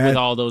with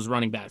all those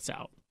running backs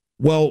out.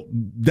 Well,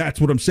 that's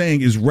what I'm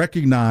saying is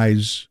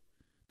recognize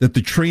that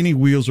the training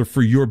wheels are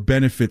for your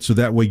benefit so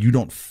that way you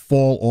don't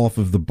fall off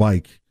of the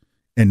bike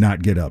and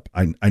not get up.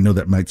 I know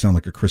that might sound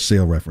like a Chris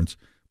Sale reference,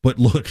 but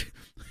look,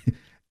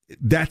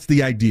 that's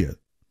the idea.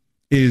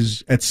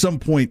 Is at some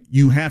point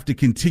you have to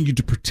continue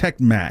to protect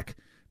Mac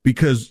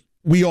because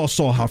we all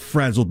saw how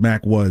frazzled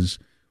Mac was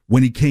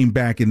when he came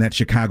back in that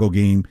Chicago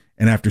game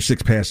and after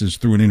 6 passes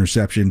threw an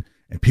interception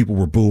and people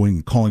were booing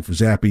and calling for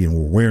Zappe and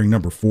were wearing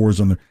number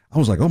 4s on there. I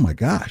was like, oh my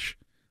gosh,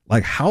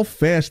 like how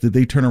fast did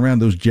they turn around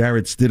those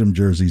Jarrett Stidham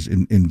jerseys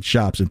in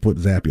shops and put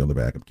Zappe on the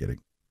back? I'm kidding.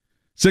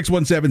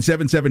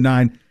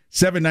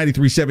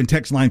 617-779-7937,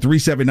 text line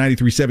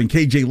 37937,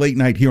 KJ Late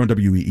Night here on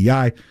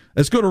WEEI.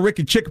 Let's go to Rick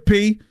and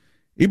Chicopee.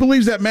 He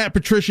believes that Matt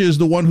Patricia is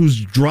the one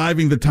who's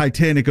driving the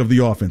Titanic of the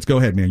offense. Go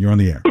ahead, man. You're on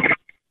the air.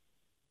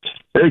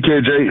 Hey,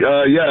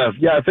 KJ.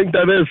 Yeah, I think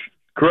that is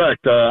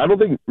correct. I don't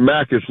think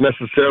Mac is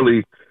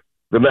necessarily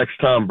the next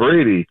Tom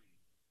Brady,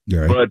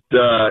 right. But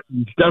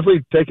he's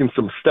definitely taken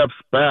some steps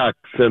back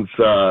since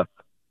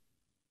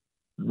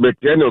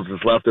McDaniels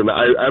has left, and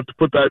I have to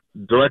put that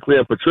directly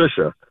on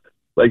Patricia.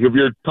 Like, if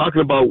you're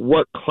talking about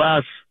what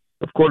class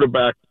of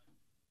quarterback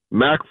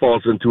Mac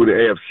falls into in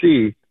the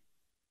AFC,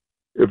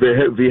 if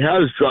he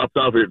has dropped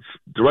off, it's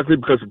directly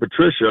because of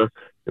Patricia.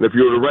 And if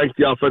you were to rank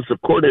the offensive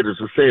coordinators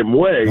the same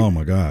way, oh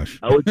my gosh,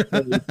 I would say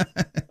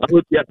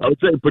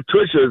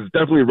Patricia is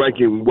definitely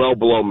ranking well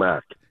below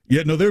Mac.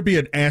 Yeah, no, there'd be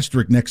an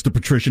asterisk next to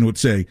Patricia and would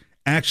say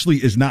actually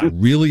is not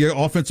really an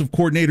offensive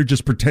coordinator,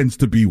 just pretends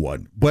to be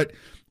one. But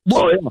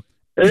look,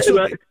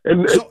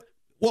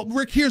 well,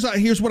 Rick,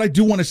 here's what I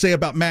do want to say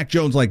about Mac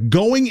Jones. Like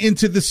going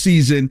into the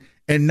season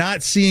and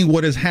not seeing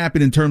what has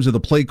happened in terms of the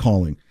play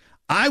calling.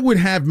 I would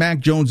have Mac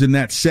Jones in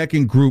that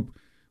second group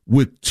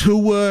with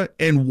Tua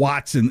and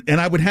Watson, and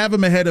I would have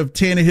him ahead of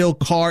Tannehill,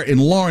 Carr, and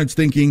Lawrence,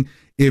 thinking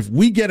if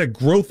we get a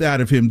growth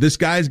out of him, this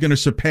guy's going to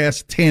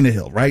surpass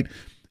Tannehill, right?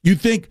 You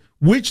think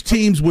which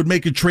teams would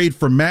make a trade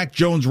for Mac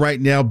Jones right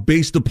now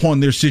based upon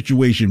their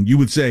situation? You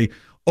would say,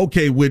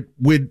 okay, would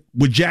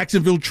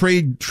Jacksonville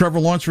trade Trevor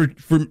Lawrence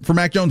for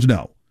Mac Jones?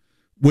 No.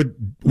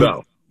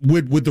 No.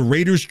 Would the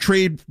Raiders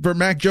trade for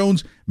Mac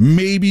Jones?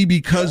 Maybe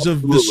because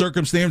of the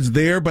circumstance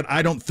there, but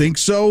I don't think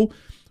so.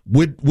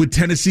 Would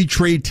Tennessee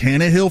trade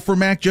Tannehill for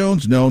Mac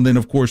Jones? No, and then,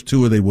 of course,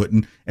 Tua they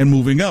wouldn't. And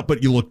moving up,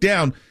 but you look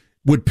down,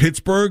 would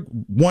Pittsburgh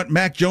want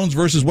Mac Jones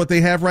versus what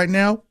they have right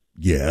now?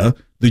 Yeah.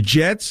 The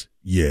Jets?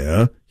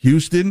 Yeah.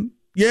 Houston?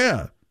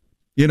 Yeah.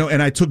 You know,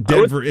 and I took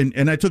Denver and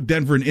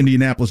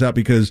Indianapolis out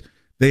because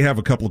they have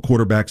a couple of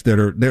quarterbacks that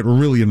are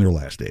really in their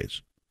last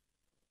days.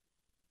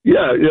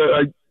 Yeah,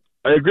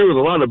 I agree with a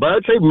lot of it, but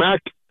I'd say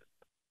Mac,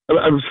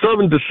 I'm still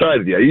haven't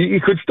decided yet. He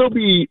could still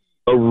be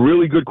a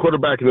really good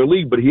quarterback in the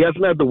league, but he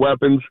hasn't had the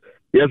weapons.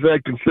 He hasn't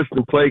had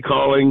consistent play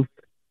calling.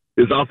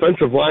 His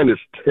offensive line is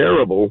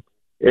terrible.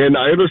 And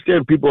I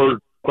understand people are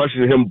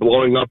questioning him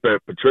blowing up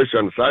at Patricia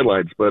on the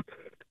sidelines, but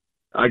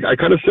I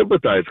kind of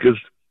sympathize because.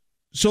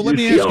 So let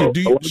me ask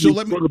you.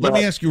 Let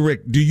me ask you,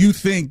 Rick. Do you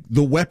think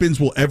the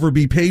weapons will ever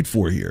be paid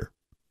for here?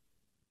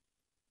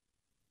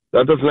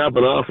 That doesn't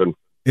happen often.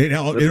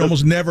 It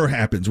almost never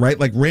happens, right?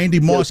 Like Randy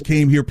Moss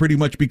came here pretty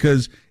much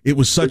because it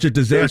was such a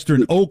disaster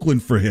in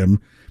Oakland for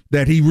him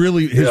that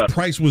his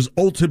price was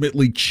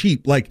ultimately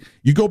cheap. Like,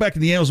 you go back to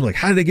the annals, like,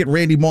 how did they get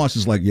Randy Moss?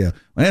 It's like, yeah,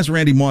 I asked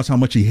Randy Moss how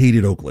much he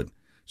hated Oakland.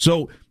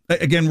 So,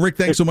 again, Rick,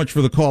 thanks so much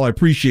for the call. I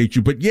appreciate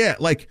you. But, yeah,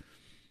 like,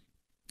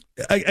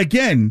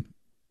 again,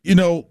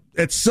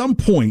 at some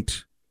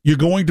point, you're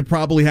going to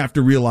probably have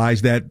to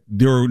realize that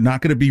there are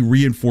not going to be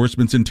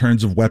reinforcements in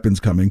terms of weapons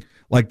coming.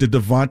 Like the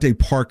Devontae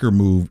Parker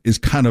move is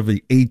kind of an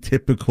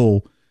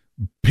atypical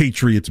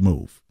Patriots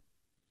move.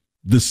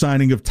 The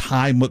signing of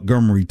Ty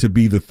Montgomery to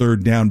be the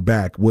third down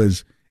back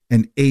was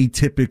an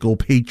atypical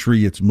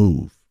Patriots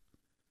move.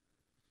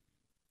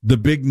 The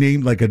big name,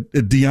 like a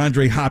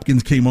DeAndre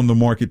Hopkins, came on the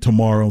market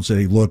tomorrow and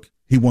said, look,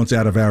 he wants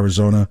out of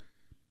Arizona.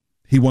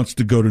 He wants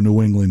to go to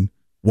New England.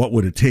 What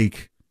would it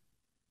take?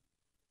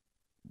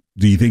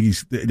 Do you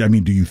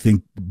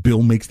think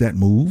Bill makes that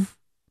move?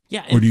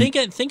 Yeah,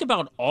 and think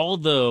about all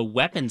the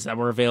weapons that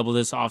were available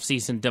this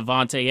offseason.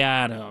 Devontae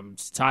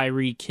Adams,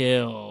 Tyreek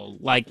Hill.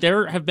 Like,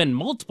 there have been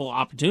multiple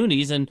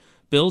opportunities, and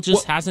Bill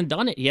just hasn't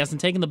done it. He hasn't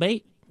taken the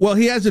bait. Well,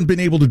 he hasn't been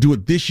able to do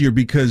it this year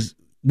because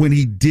when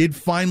he did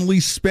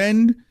finally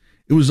spend,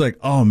 it was like,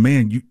 oh,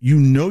 man, you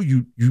know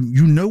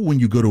when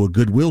you go to a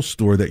Goodwill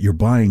store that you're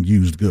buying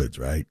used goods,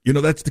 right?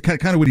 That's the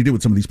kind of what he did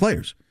with some of these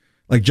players.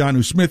 Like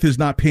Jonnu Smith has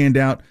not panned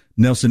out.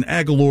 Nelson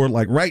Aguilar,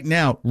 like right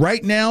now,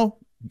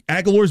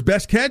 Aguilar's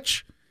best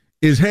catch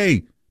is,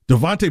 hey,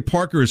 Devontae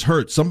Parker is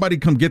hurt. Somebody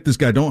come get this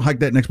guy. Don't hike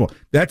that next ball.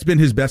 That's been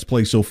his best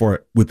play so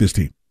far with this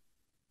team.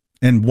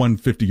 And one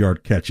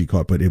 50-yard catch he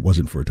caught, but it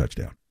wasn't for a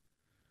touchdown.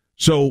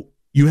 So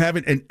you have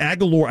it. And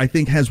Aguilar, I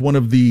think, has one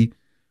of the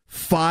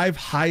 5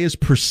 highest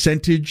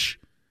percentage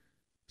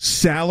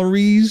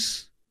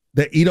salaries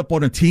that eat up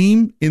on a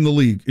team in the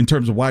league in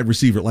terms of wide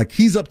receiver. Like,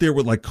 he's up there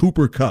with like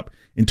Cooper Kupp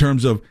in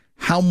terms of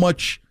how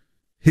much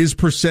his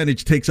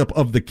percentage takes up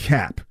of the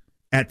cap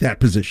at that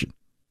position.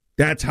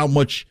 That's how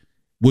much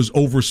was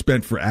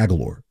overspent for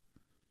Aguilar.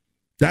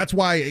 That's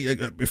why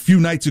a few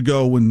nights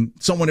ago when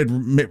someone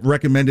had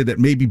recommended that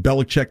maybe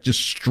Belichick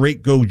just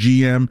straight go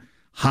GM,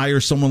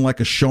 hire someone like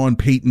a Sean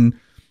Payton,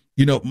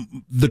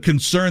 the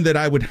concern that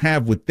I would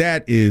have with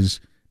that is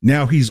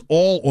now he's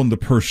all on the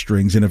purse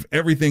strings, and if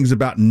everything's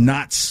about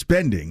not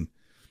spending,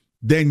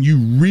 then you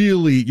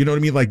really, you know what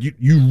I mean? Like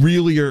you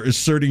really are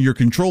asserting your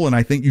control, and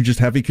I think you just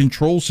have a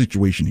control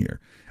situation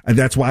here. And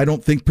that's why I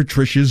don't think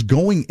Patricia's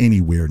going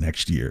anywhere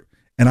next year.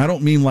 And I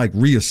don't mean like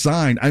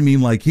reassigned. I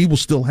mean like he will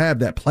still have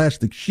that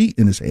plastic sheet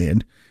in his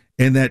hand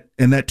and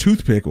that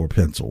toothpick or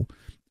pencil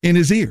in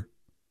his ear,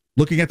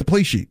 looking at the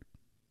play sheet.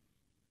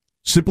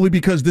 Simply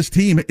because this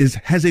team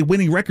has a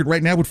winning record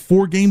right now with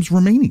 4 games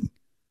remaining.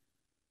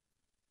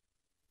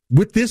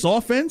 With this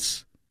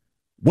offense,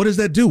 what does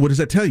that do? What does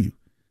that tell you?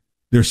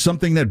 There's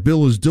something that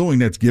Bill is doing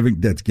that's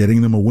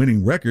getting them a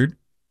winning record,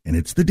 and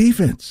it's the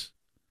defense.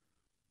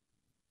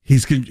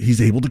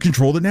 He's able to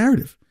control the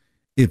narrative.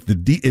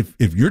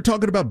 If you're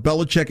talking about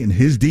Belichick and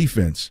his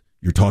defense,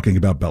 you're talking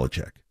about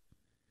Belichick.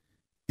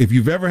 If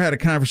you've ever had a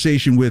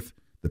conversation with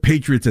the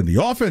Patriots and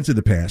the offense in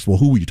the past, well,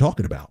 who are you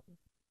talking about?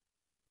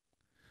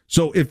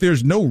 So if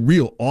there's no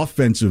real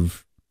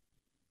offensive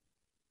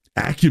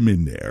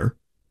acumen there,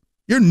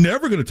 you're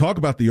never going to talk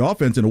about the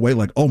offense in a way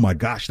like, oh my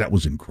gosh, that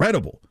was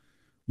incredible.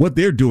 What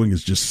they're doing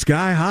is just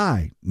sky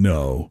high.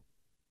 No.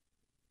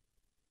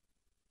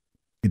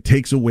 It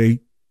takes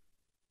away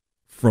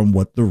from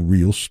what the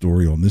real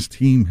story on this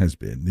team has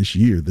been this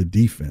year, the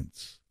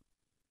defense.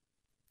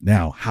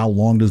 Now, how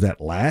long does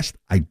that last?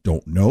 I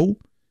don't know.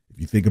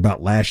 If you think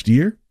about last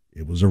year,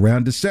 it was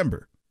around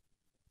December.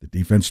 The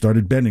defense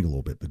started bending a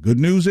little bit. The good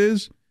news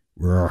is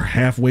we're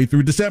halfway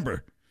through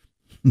December.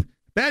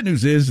 Bad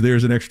news is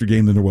there's an extra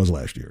game than there was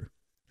last year.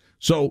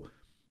 So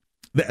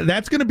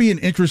that's going to be an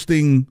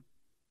interesting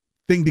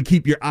thing to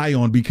keep your eye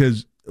on,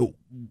 because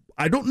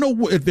I don't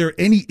know if there are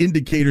any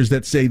indicators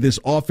that say this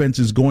offense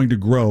is going to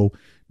grow,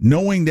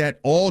 knowing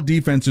that all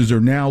defenses are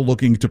now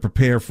looking to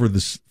prepare for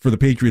the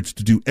Patriots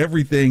to do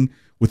everything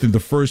within the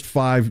first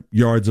 5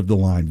 yards of the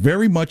line.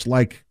 Very much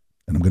like,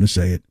 and I'm going to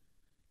say it,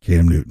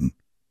 Cam Newton,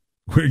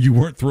 where you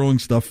weren't throwing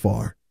stuff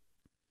far.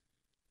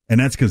 And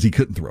that's because he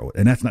couldn't throw it.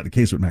 And that's not the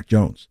case with Mac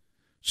Jones.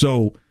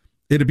 So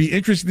it'd be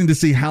interesting to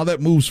see how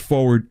that moves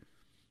forward.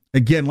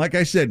 Again, like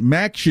I said,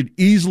 Mac should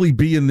easily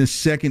be in this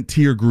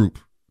second-tier group.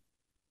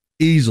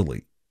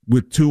 Easily.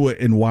 With Tua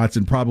and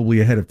Watson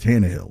probably ahead of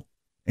Tannehill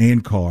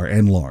and Carr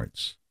and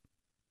Lawrence.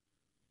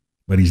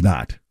 But he's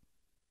not.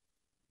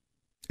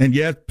 And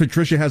yeah,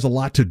 Patricia has a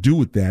lot to do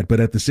with that, but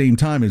at the same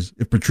time,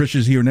 if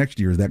Patricia's here next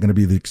year, is that going to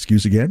be the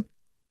excuse again?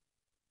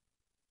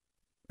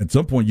 At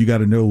some point, you got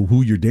to know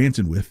who you're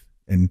dancing with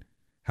and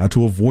how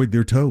to avoid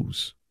their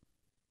toes.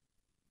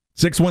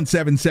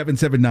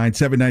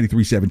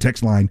 617-779-7937.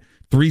 Text line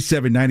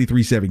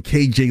 37937.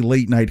 KJ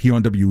Late Night here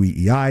on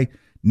WEEI.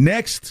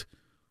 Next,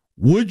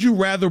 would you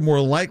rather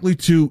more likely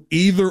to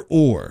either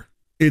or?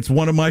 It's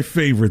one of my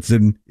favorites,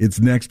 and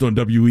it's next on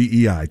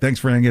WEEI. Thanks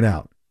for hanging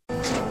out.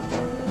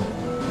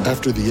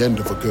 After the end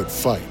of a good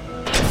fight,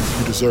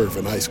 you deserve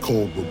an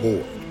ice-cold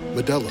reward.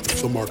 Modelo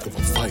is the mark of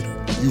a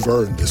fighter. You've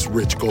earned this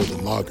rich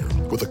golden lager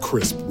with a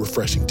crisp,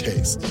 refreshing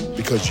taste.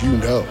 Because you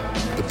know,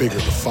 the bigger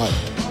the fight,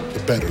 the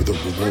better the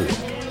reward.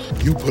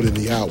 You put in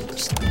the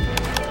hours,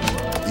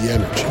 the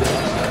energy,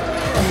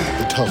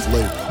 the tough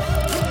labor.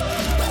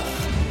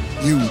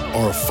 You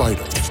are a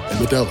fighter,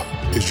 and Modelo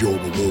is your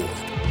reward.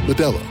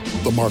 Modelo,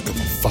 the mark of a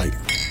fighter.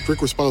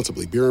 Drink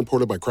responsibly. Beer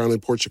imported by Crown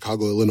Imports,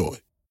 Chicago, Illinois.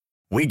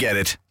 We get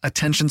it.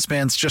 Attention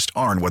spans just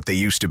aren't what they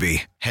used to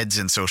be. Heads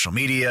in social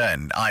media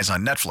and eyes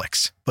on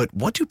Netflix. But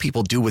what do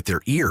people do with their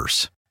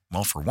ears?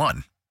 Well, for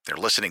one, they're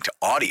listening to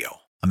audio.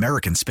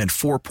 Americans spend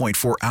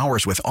 4.4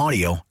 hours with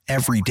audio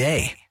every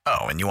day.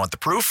 Oh, and you want the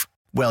proof?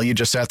 Well, you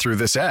just sat through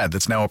this ad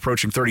that's now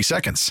approaching 30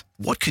 seconds.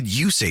 What could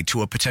you say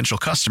to a potential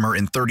customer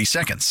in 30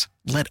 seconds?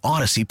 Let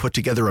Odyssey put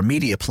together a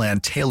media plan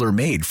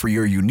tailor-made for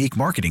your unique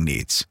marketing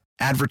needs.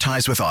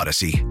 Advertise with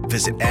Odyssey.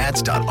 Visit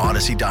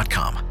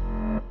ads.odyssey.com.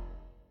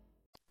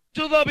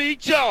 To the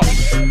beach,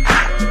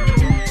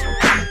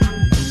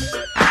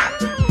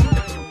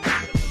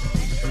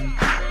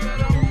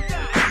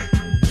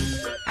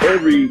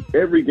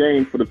 Every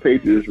game for the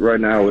Patriots right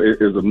now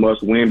is a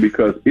must-win,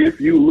 because if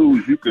you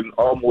lose, you can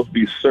almost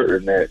be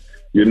certain that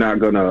you're not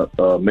going to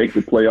make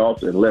the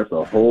playoffs unless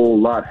a whole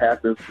lot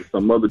happens to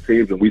some other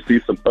teams, and we see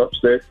some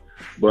upsets.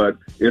 But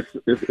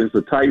it's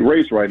a tight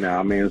race right now.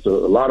 I mean, it's a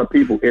lot of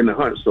people in the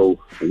hunt, so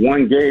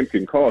one game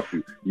can cost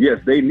you. Yes,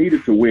 they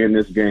needed to win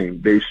this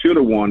game. They should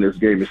have won this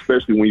game,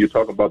 especially when you're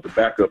talking about the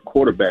backup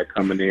quarterback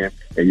coming in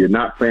and you're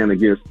not playing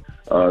against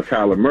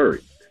Kyler Murray.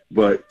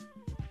 But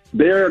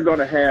they're going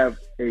to have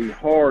a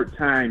hard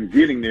time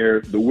getting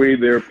there the way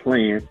they're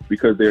playing,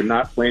 because they're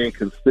not playing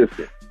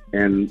consistent.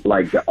 And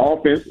like the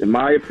offense, in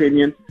my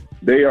opinion,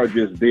 they are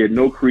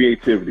no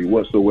creativity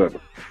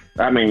whatsoever.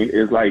 I mean,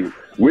 it's like,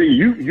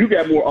 you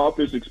got more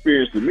offense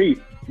experience than me.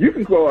 You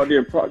can go out there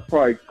and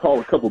probably call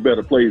a couple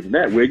better plays than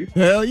that, Wiggy.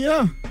 Hell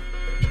yeah.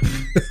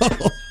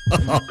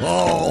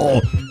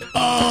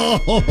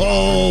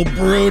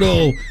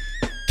 Brutal.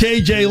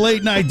 KJ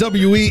Late Night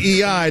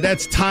WEEI.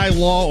 That's Ty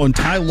Law on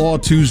Ty Law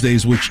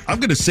Tuesdays, which I'm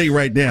going to say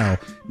right now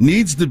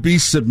needs to be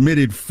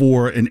submitted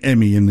for an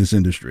Emmy in this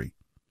industry.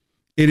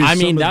 I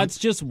mean, that's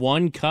just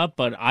one cup,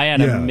 but I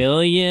had a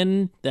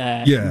million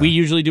that we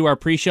usually do our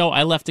pre-show.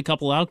 I left a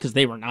couple out because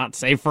they were not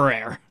safe for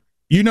air.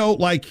 You know,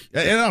 like,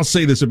 and I'll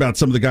say this about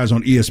some of the guys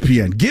on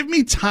ESPN. Give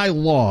me Ty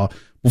Law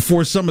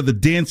before some of the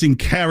dancing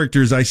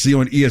characters I see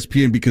on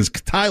ESPN, because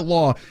Ty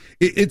Law,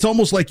 it's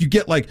almost like you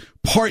get like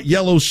part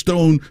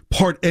Yellowstone,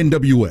 part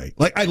NWA.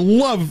 Like,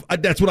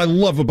 that's what I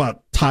love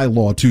about Ty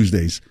Law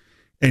Tuesdays.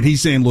 And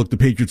he's saying, look, the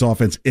Patriots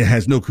offense, it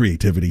has no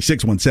creativity.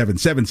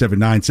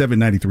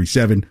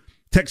 617-779-7937.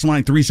 Text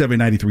line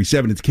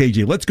 37937. It's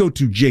KJ. Let's go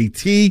to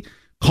JT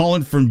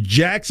calling from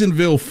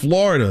Jacksonville,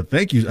 Florida.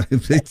 Thank you.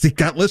 They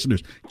got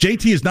listeners.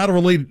 JT is not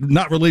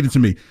related to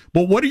me.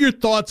 But what are your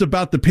thoughts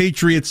about the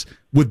Patriots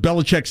with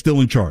Belichick still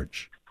in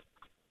charge?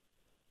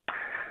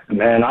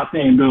 Man, I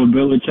think Bill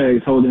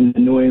Belichick's holding the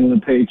New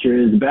England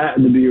Patriots back,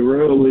 to be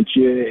real with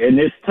you. And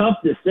it's tough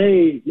to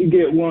say, you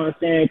get what I'm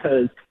saying,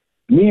 because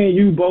me and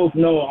you both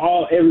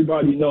know,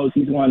 everybody knows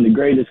he's one of the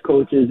greatest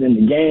coaches in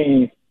the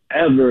game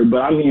ever.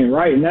 But I mean,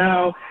 right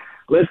now,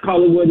 let's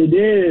call it what it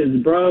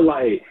is, bro.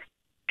 Like,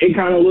 it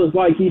kind of looks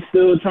like he's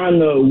still trying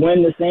to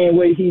win the same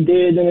way he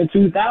did in the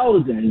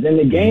 2000s. And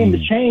the game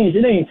has changed.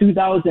 It ain't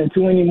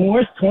 2002 anymore.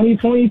 It's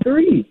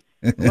 2023.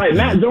 Like,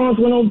 Matt Jones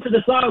went over to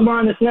the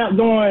sideline and snapped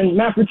on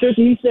Matt Patricia.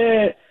 He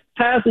said,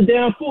 pass the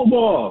damn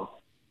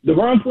football. The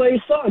run play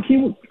suck.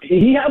 He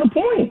had a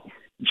point.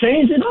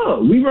 Change it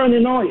up. We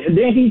running all.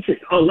 Then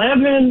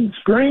 11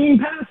 screen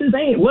passes.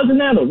 Wasn't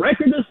that a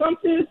record or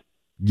something?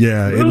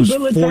 Yeah, it was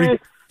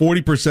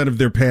 40% of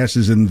their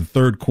passes in the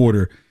third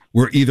quarter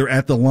were either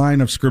at the line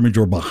of scrimmage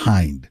or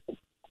behind.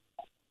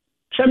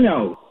 Check me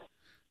out.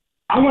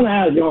 I want to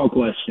ask y'all a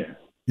question.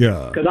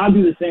 Yeah. Because I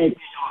do the same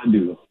thing y'all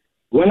do.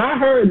 When I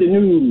heard the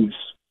news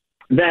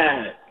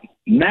that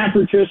Matt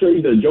Patricia,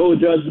 either Joe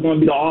Judge is going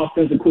to be the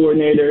offensive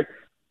coordinator,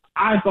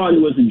 I thought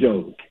it was a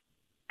joke.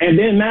 And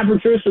then Matt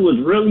Patricia was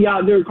really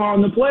out there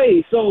calling the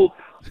plays. So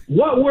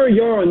what were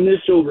your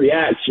initial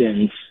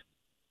reactions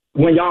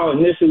when y'all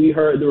initially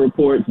heard the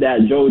reports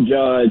that Joe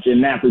Judge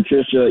and Matt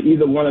Patricia,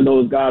 either one of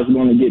those guys were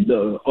going to get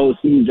the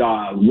OC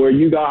job? Were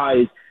you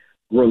guys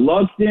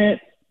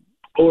reluctant,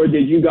 or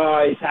did you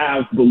guys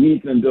have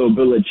belief in Bill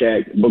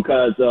Belichick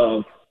because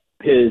of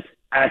his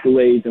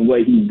accolades and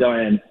what he's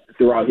done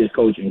throughout his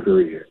coaching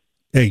career?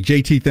 Hey,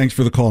 JT, thanks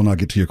for the call, and I'll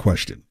get to your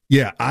question.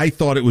 Yeah, I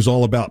thought it was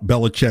all about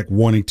Belichick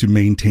wanting to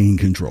maintain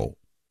control.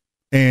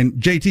 And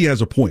JT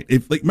has a point.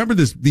 Remember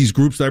these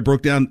groups that I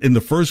broke down? In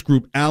the first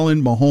group,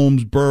 Allen,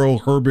 Mahomes, Burrow,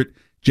 Herbert,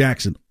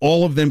 Jackson,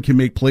 all of them can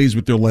make plays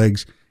with their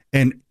legs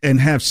and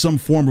have some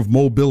form of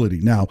mobility.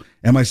 Now,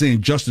 am I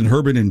saying Justin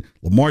Herbert and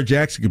Lamar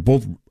Jackson could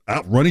both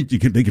outrun it?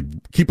 They could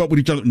keep up with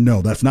each other?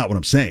 No, that's not what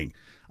I'm saying.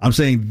 I'm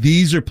saying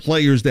these are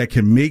players that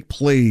can make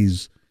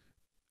plays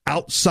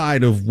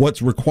outside of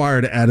what's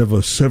required out of a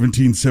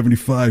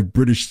 1775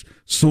 British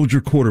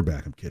soldier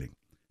quarterback. I'm kidding.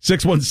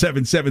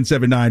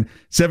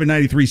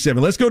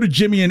 617-779-7937. Let's go to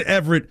Jimmy and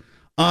Everett.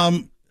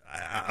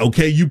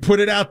 Okay, you put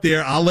it out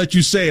there. I'll let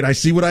you say it. I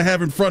see what I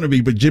have in front of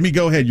me. But, Jimmy,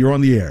 go ahead. You're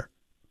on the air.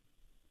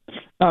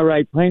 All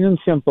right, plain and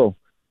simple.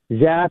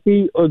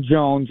 Zappe or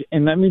Jones,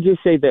 and let me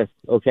just say this,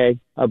 okay,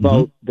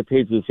 about the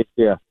Patriots this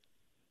year.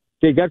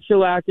 They got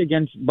shellacked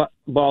against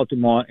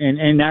Baltimore,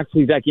 and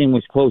actually that game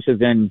was closer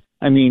than,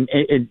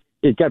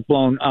 it got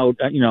blown out,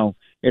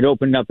 it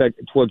opened up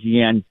towards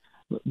the end.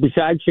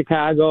 Besides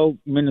Chicago,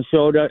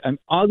 Minnesota,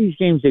 all these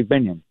games they've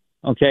been in,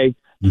 okay?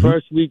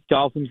 First week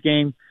Dolphins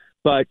game,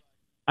 but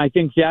I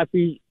think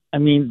Zappe,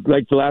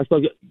 like the last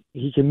one,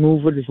 he can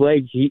move with his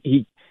legs.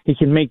 He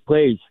can make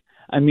plays.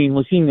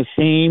 We're seeing the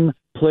same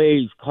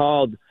plays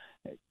called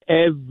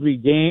every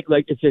game.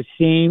 Like, it's the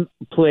same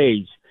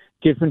plays,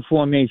 different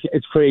formation.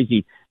 It's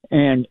crazy.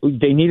 And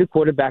they need a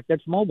quarterback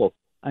that's mobile.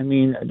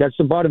 That's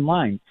the bottom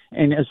line.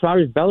 And as far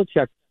as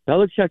Belichick,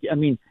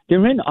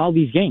 they're in all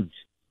these games.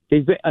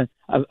 They've been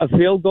a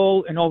field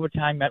goal in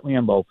overtime at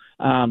Lambeau.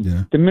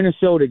 The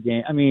Minnesota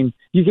game. I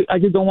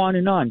could go on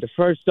and on. The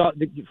first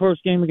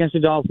game against the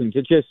Dolphins.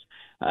 It's just,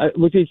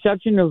 with the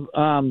exception of,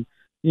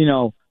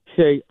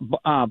 say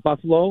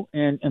Buffalo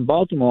and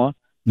Baltimore,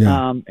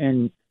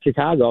 and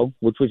Chicago,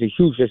 which was a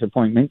huge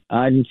disappointment.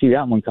 I didn't see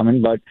that one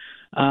coming, but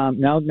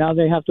now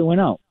they have to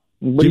win out.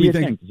 What Jimmy, do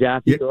you think,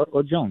 Zappe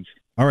or Jones?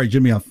 All right,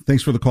 Jimmy,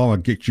 thanks for the call. I'll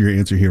get your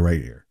answer here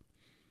right here.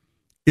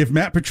 If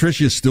Matt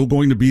Patricia is still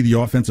going to be the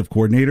offensive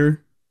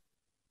coordinator,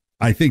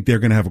 I think they're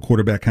going to have a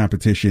quarterback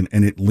competition,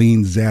 and it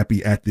leans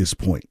Zappe at this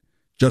point,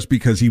 just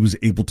because he was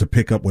able to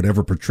pick up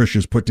whatever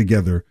Patricia's put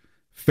together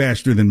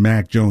faster than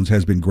Mac Jones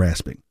has been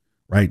grasping,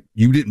 right?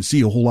 You didn't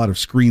see a whole lot of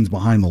screens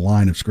behind the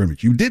line of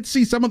scrimmage. You did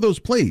see some of those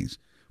plays,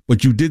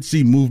 but you did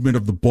see movement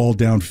of the ball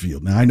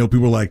downfield. Now, I know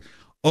people are like,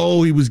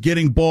 oh, he was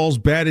getting balls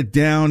batted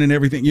down and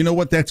everything. You know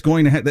what? That's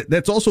going to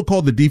that's also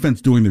called the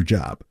defense doing their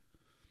job.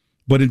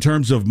 But in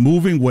terms of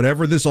moving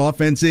whatever this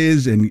offense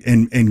is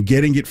and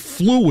getting it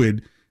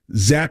fluid,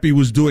 Zappe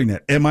was doing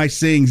that. Am I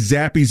saying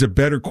Zappe's a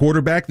better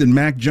quarterback than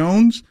Mac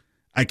Jones?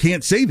 I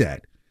can't say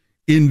that.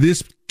 In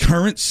this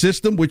current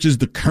system, which is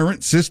the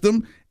current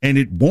system, and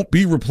it won't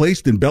be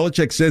replaced, and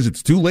Belichick says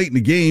it's too late in the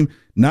game,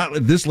 not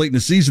this late in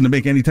the season to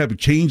make any type of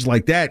change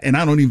like that, and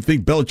I don't even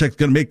think Belichick's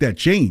going to make that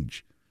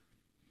change.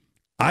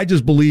 I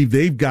just believe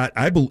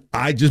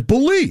I just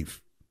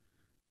believe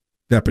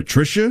that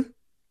Patricia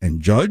and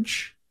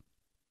Judge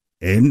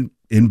and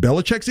in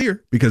Belichick's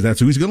ear, because that's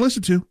who he's going to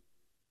listen to,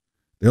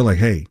 they're like,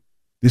 hey,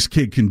 this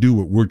kid can do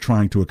what we're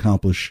trying to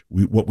accomplish,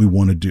 what we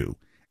want to do.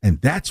 And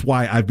that's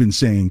why I've been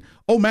saying,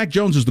 oh, Mac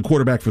Jones is the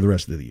quarterback for the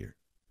rest of the year.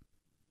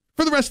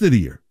 For the rest of the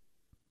year.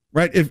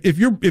 Right? If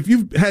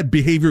you've had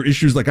behavior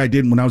issues like I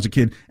did when I was a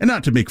kid, and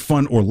not to make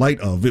fun or light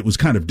of, it was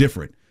kind of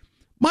different.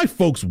 My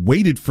folks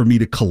waited for me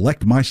to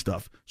collect my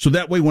stuff. So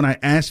that way when I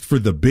asked for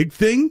the big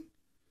thing,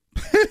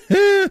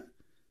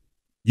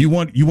 you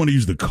want to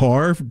use the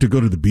car to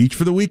go to the beach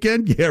for the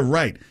weekend? Yeah,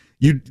 right.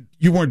 You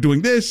weren't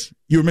doing this.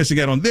 You were missing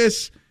out on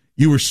this.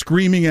 You were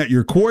screaming at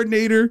your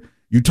coordinator.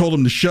 You told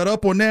him to shut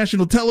up on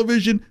national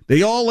television.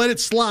 They all let it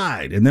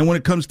slide. And then when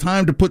it comes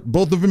time to put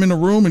both of them in a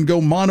room and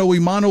go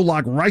mano-a-mano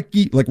like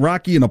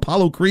Rocky and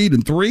Apollo Creed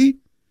in 3,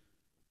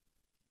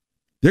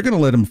 they're going to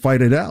let them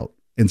fight it out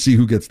and see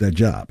who gets that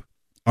job.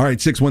 All right,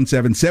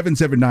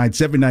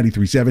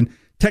 617-779-7937.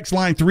 Text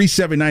line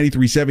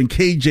 37937.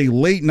 KJ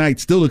late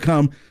night still to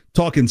come.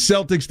 Talking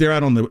Celtics. They're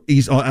out on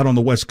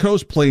the West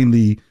Coast playing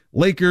the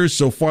Lakers.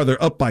 So far,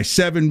 they're up by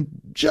 7,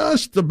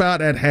 just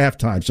about at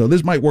halftime. So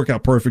this might work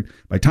out perfect.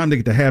 By the time they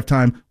get to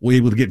halftime, we'll be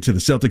able to get into the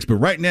Celtics. But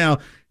right now,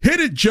 hit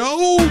it,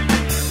 Joe.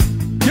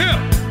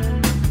 Yeah.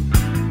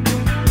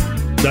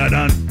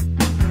 Dun-dun.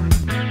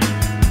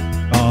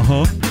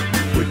 Uh-huh.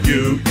 Would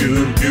you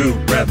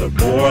rather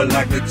more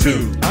likely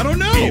to? I don't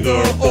know.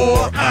 Either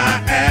or,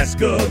 I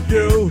ask of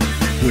you.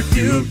 Would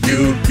you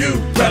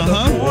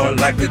rather more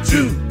likely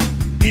to?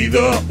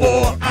 Either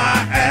or,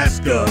 I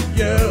ask of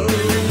you.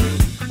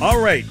 All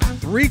right,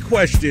 3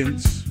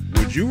 questions.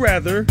 Would you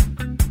rather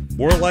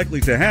more likely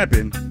to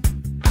happen?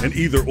 And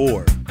either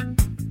or.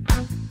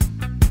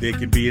 They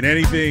can be in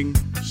anything,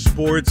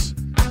 sports,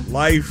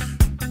 life.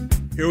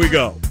 Here we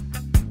go.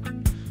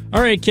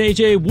 All right,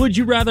 KJ, would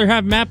you rather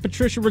have Matt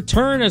Patricia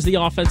return as the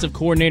offensive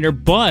coordinator,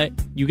 but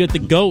you get the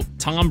GOAT,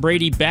 Tom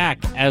Brady, back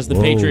as the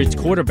Patriots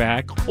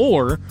quarterback,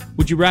 or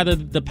would you rather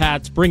the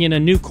Pats bring in a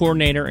new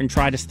coordinator and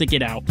try to stick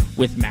it out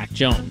with Mac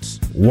Jones?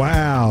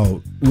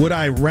 Wow. Would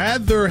I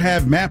rather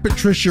have Matt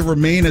Patricia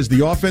remain as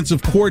the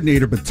offensive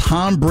coordinator, but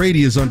Tom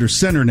Brady is under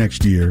center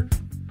next year,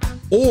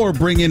 or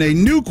bring in a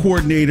new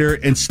coordinator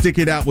and stick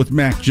it out with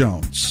Mac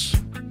Jones?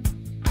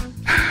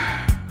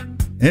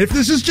 And if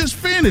this is just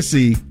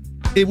fantasy,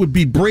 it would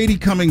be Brady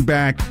coming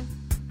back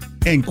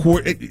and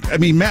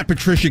Matt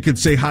Patricia could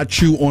say hot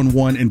chew on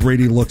one and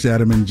Brady looks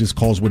at him and just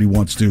calls what he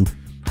wants to.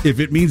 If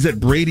it means that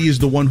Brady is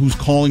the one who's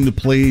calling the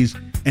plays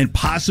and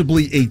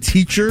possibly a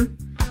teacher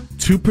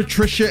to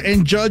Patricia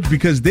and Judge,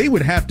 because they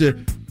would have to,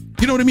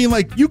 you know what I mean?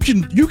 Like you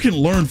can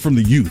learn from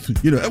the youth.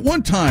 You know, at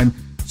one time,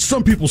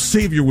 some people's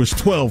savior was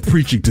 12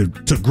 preaching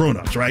to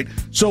grown-ups, right?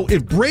 So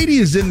if Brady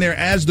is in there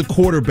as the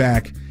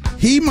quarterback,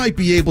 he might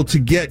be able to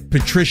get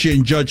Patricia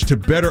and Judge to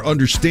better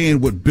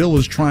understand what Bill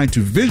is trying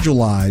to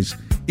visualize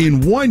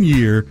in 1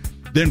 year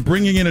than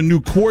bringing in a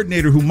new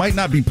coordinator who might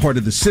not be part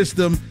of the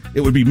system.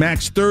 It would be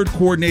Mac's third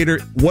coordinator.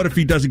 What if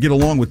he doesn't get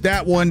along with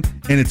that one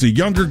and it's a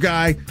younger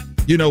guy?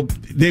 You know,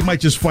 they might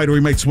just fight or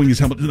he might swing his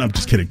helmet. No, I'm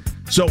just kidding.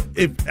 So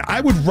if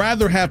I would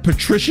rather have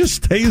Patricia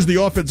stay as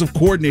the offensive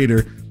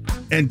coordinator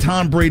and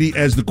Tom Brady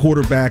as the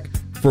quarterback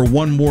for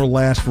one more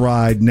last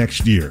ride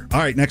next year. All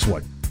right, next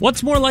one.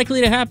 What's more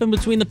likely to happen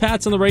between the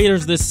Pats and the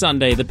Raiders this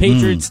Sunday? The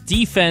Patriots'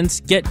 defense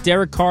get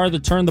Derek Carr to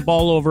turn the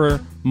ball over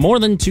more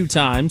than 2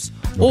 times,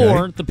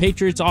 or the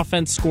Patriots'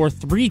 offense score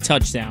 3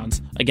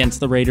 touchdowns against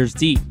the Raiders'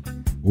 D.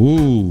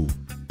 Ooh.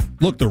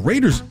 Look, the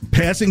Raiders'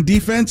 passing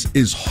defense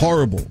is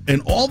horrible,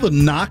 and all the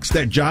knocks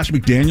that Josh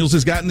McDaniels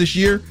has gotten this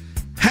year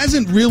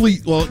hasn't really,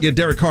 well, yeah,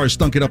 Derek Carr has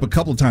stunk it up a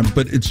couple of times,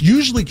 but it's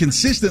usually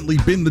consistently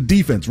been the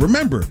defense.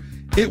 Remember,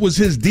 it was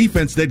his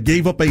defense that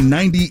gave up a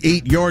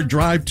 98-yard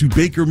drive to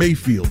Baker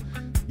Mayfield.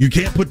 You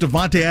can't put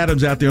Devontae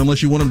Adams out there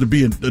unless you want him to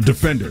be a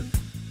defender.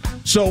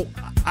 So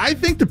I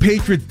think the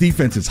Patriots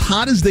defense, as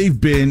hot as they've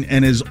been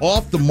and as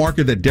off the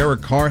marker that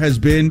Derek Carr has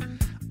been,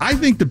 I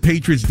think the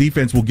Patriots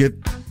defense will get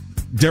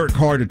Derek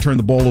Carr to turn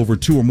the ball over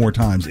 2 or more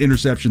times,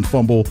 interception,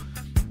 fumble,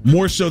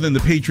 more so than the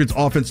Patriots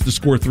offense to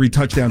score 3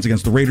 touchdowns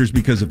against the Raiders,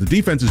 because if the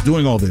defense is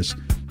doing all this,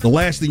 the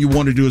last thing you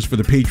want to do is for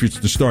the Patriots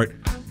to start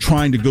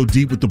trying to go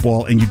deep with the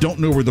ball, and you don't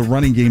know where the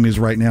running game is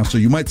right now, so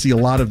you might see a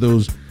lot of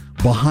those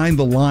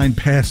behind-the-line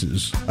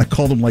passes. I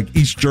call them like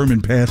East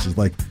German passes,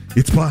 like,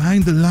 it's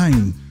behind the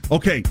line.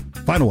 Okay,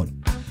 final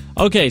one.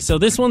 Okay, so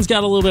this one's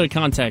got a little bit of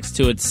context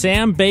to it.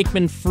 Sam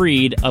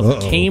Bankman-Fried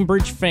of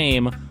Cambridge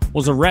fame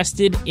was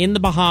arrested in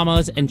the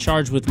Bahamas and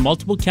charged with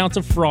multiple counts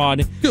of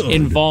fraud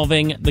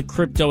involving the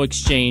crypto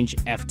exchange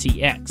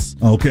FTX.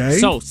 Okay.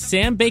 So,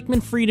 Sam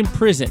Bankman-Fried in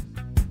prison,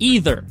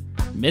 either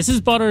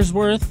Mrs.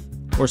 Buttersworth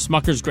or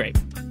Smucker's Grape.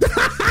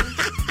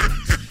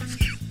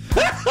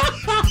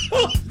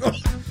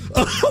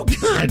 Oh,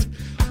 God.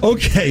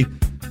 Okay.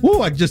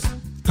 Whoa, I just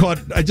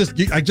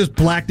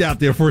blacked out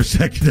there for a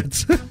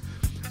second.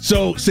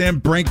 So,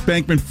 Sam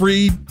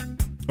Bankman-Fried,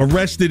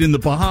 arrested in the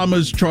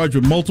Bahamas, charged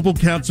with multiple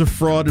counts of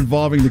fraud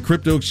involving the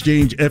crypto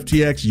exchange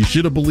FTX. You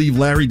should have believed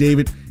Larry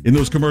David in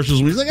those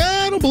commercials when he's like,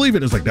 I don't believe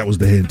it. It's like, that was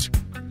the hint.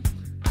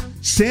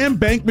 Sam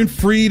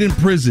Bankman-Fried in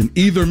prison,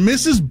 either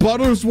Mrs.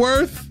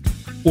 Buttersworth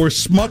or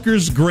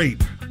Smucker's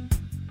Grape.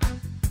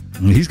 I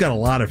mean, he's got a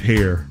lot of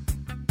hair,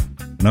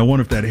 and I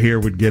wonder if that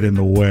hair would get in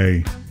the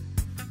way.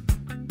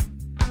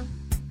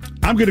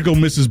 I'm going to go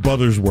Mrs.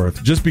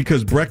 Buttersworth, just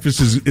because breakfast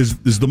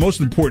is the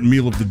most important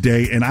meal of the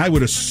day, and I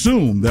would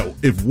assume that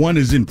if one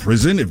is in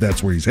prison, if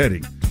that's where he's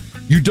heading,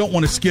 you don't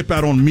want to skip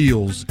out on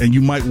meals, and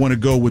you might want to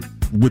go with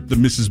the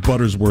Mrs.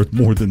 Buttersworth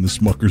more than the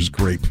Smucker's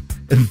Grape.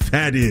 And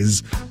that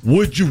is,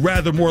 would you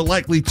rather more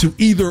likely to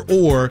either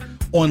or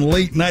on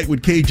Late Night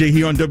with KJ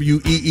here on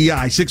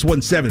WEEI,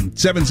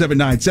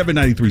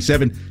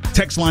 617-779-7937,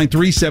 text line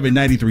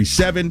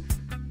 37937.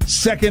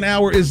 Second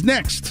hour is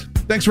next.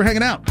 Thanks for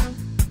hanging out.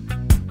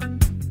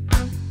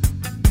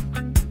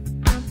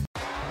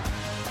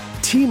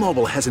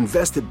 T-Mobile has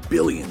invested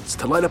billions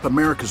to light up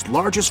America's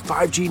largest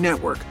 5G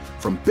network,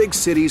 from big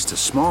cities to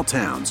small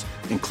towns,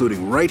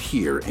 including right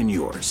here in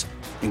yours.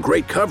 And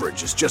great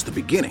coverage is just the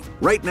beginning.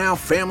 Right now,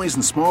 families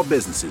and small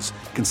businesses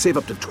can save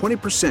up to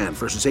 20%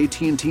 versus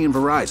AT&T and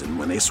Verizon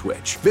when they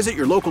switch. Visit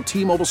your local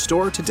T-Mobile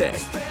store today.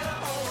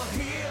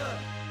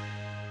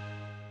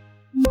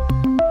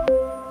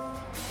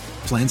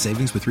 Plan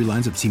savings with 3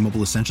 lines of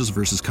T-Mobile Essentials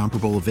versus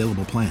comparable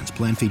available plans.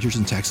 Plan features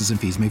and taxes and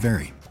fees may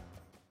vary.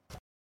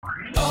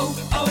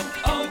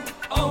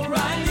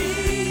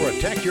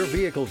 Protect your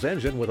vehicle's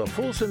engine with a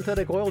full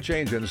synthetic oil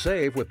change and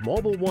save with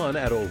Mobil 1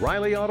 at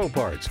O'Reilly Auto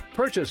Parts.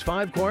 Purchase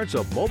 5 quarts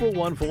of Mobil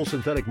 1 full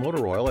synthetic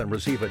motor oil and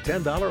receive a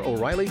 $10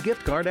 O'Reilly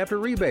gift card after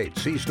rebate.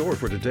 See store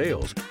for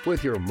details.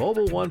 With your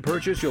Mobil 1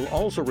 purchase, you'll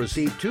also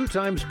receive 2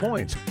 times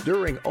points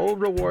during O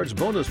Rewards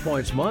Bonus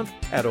Points Month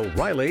at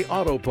O'Reilly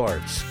Auto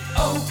Parts.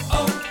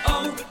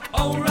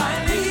 O'Reilly.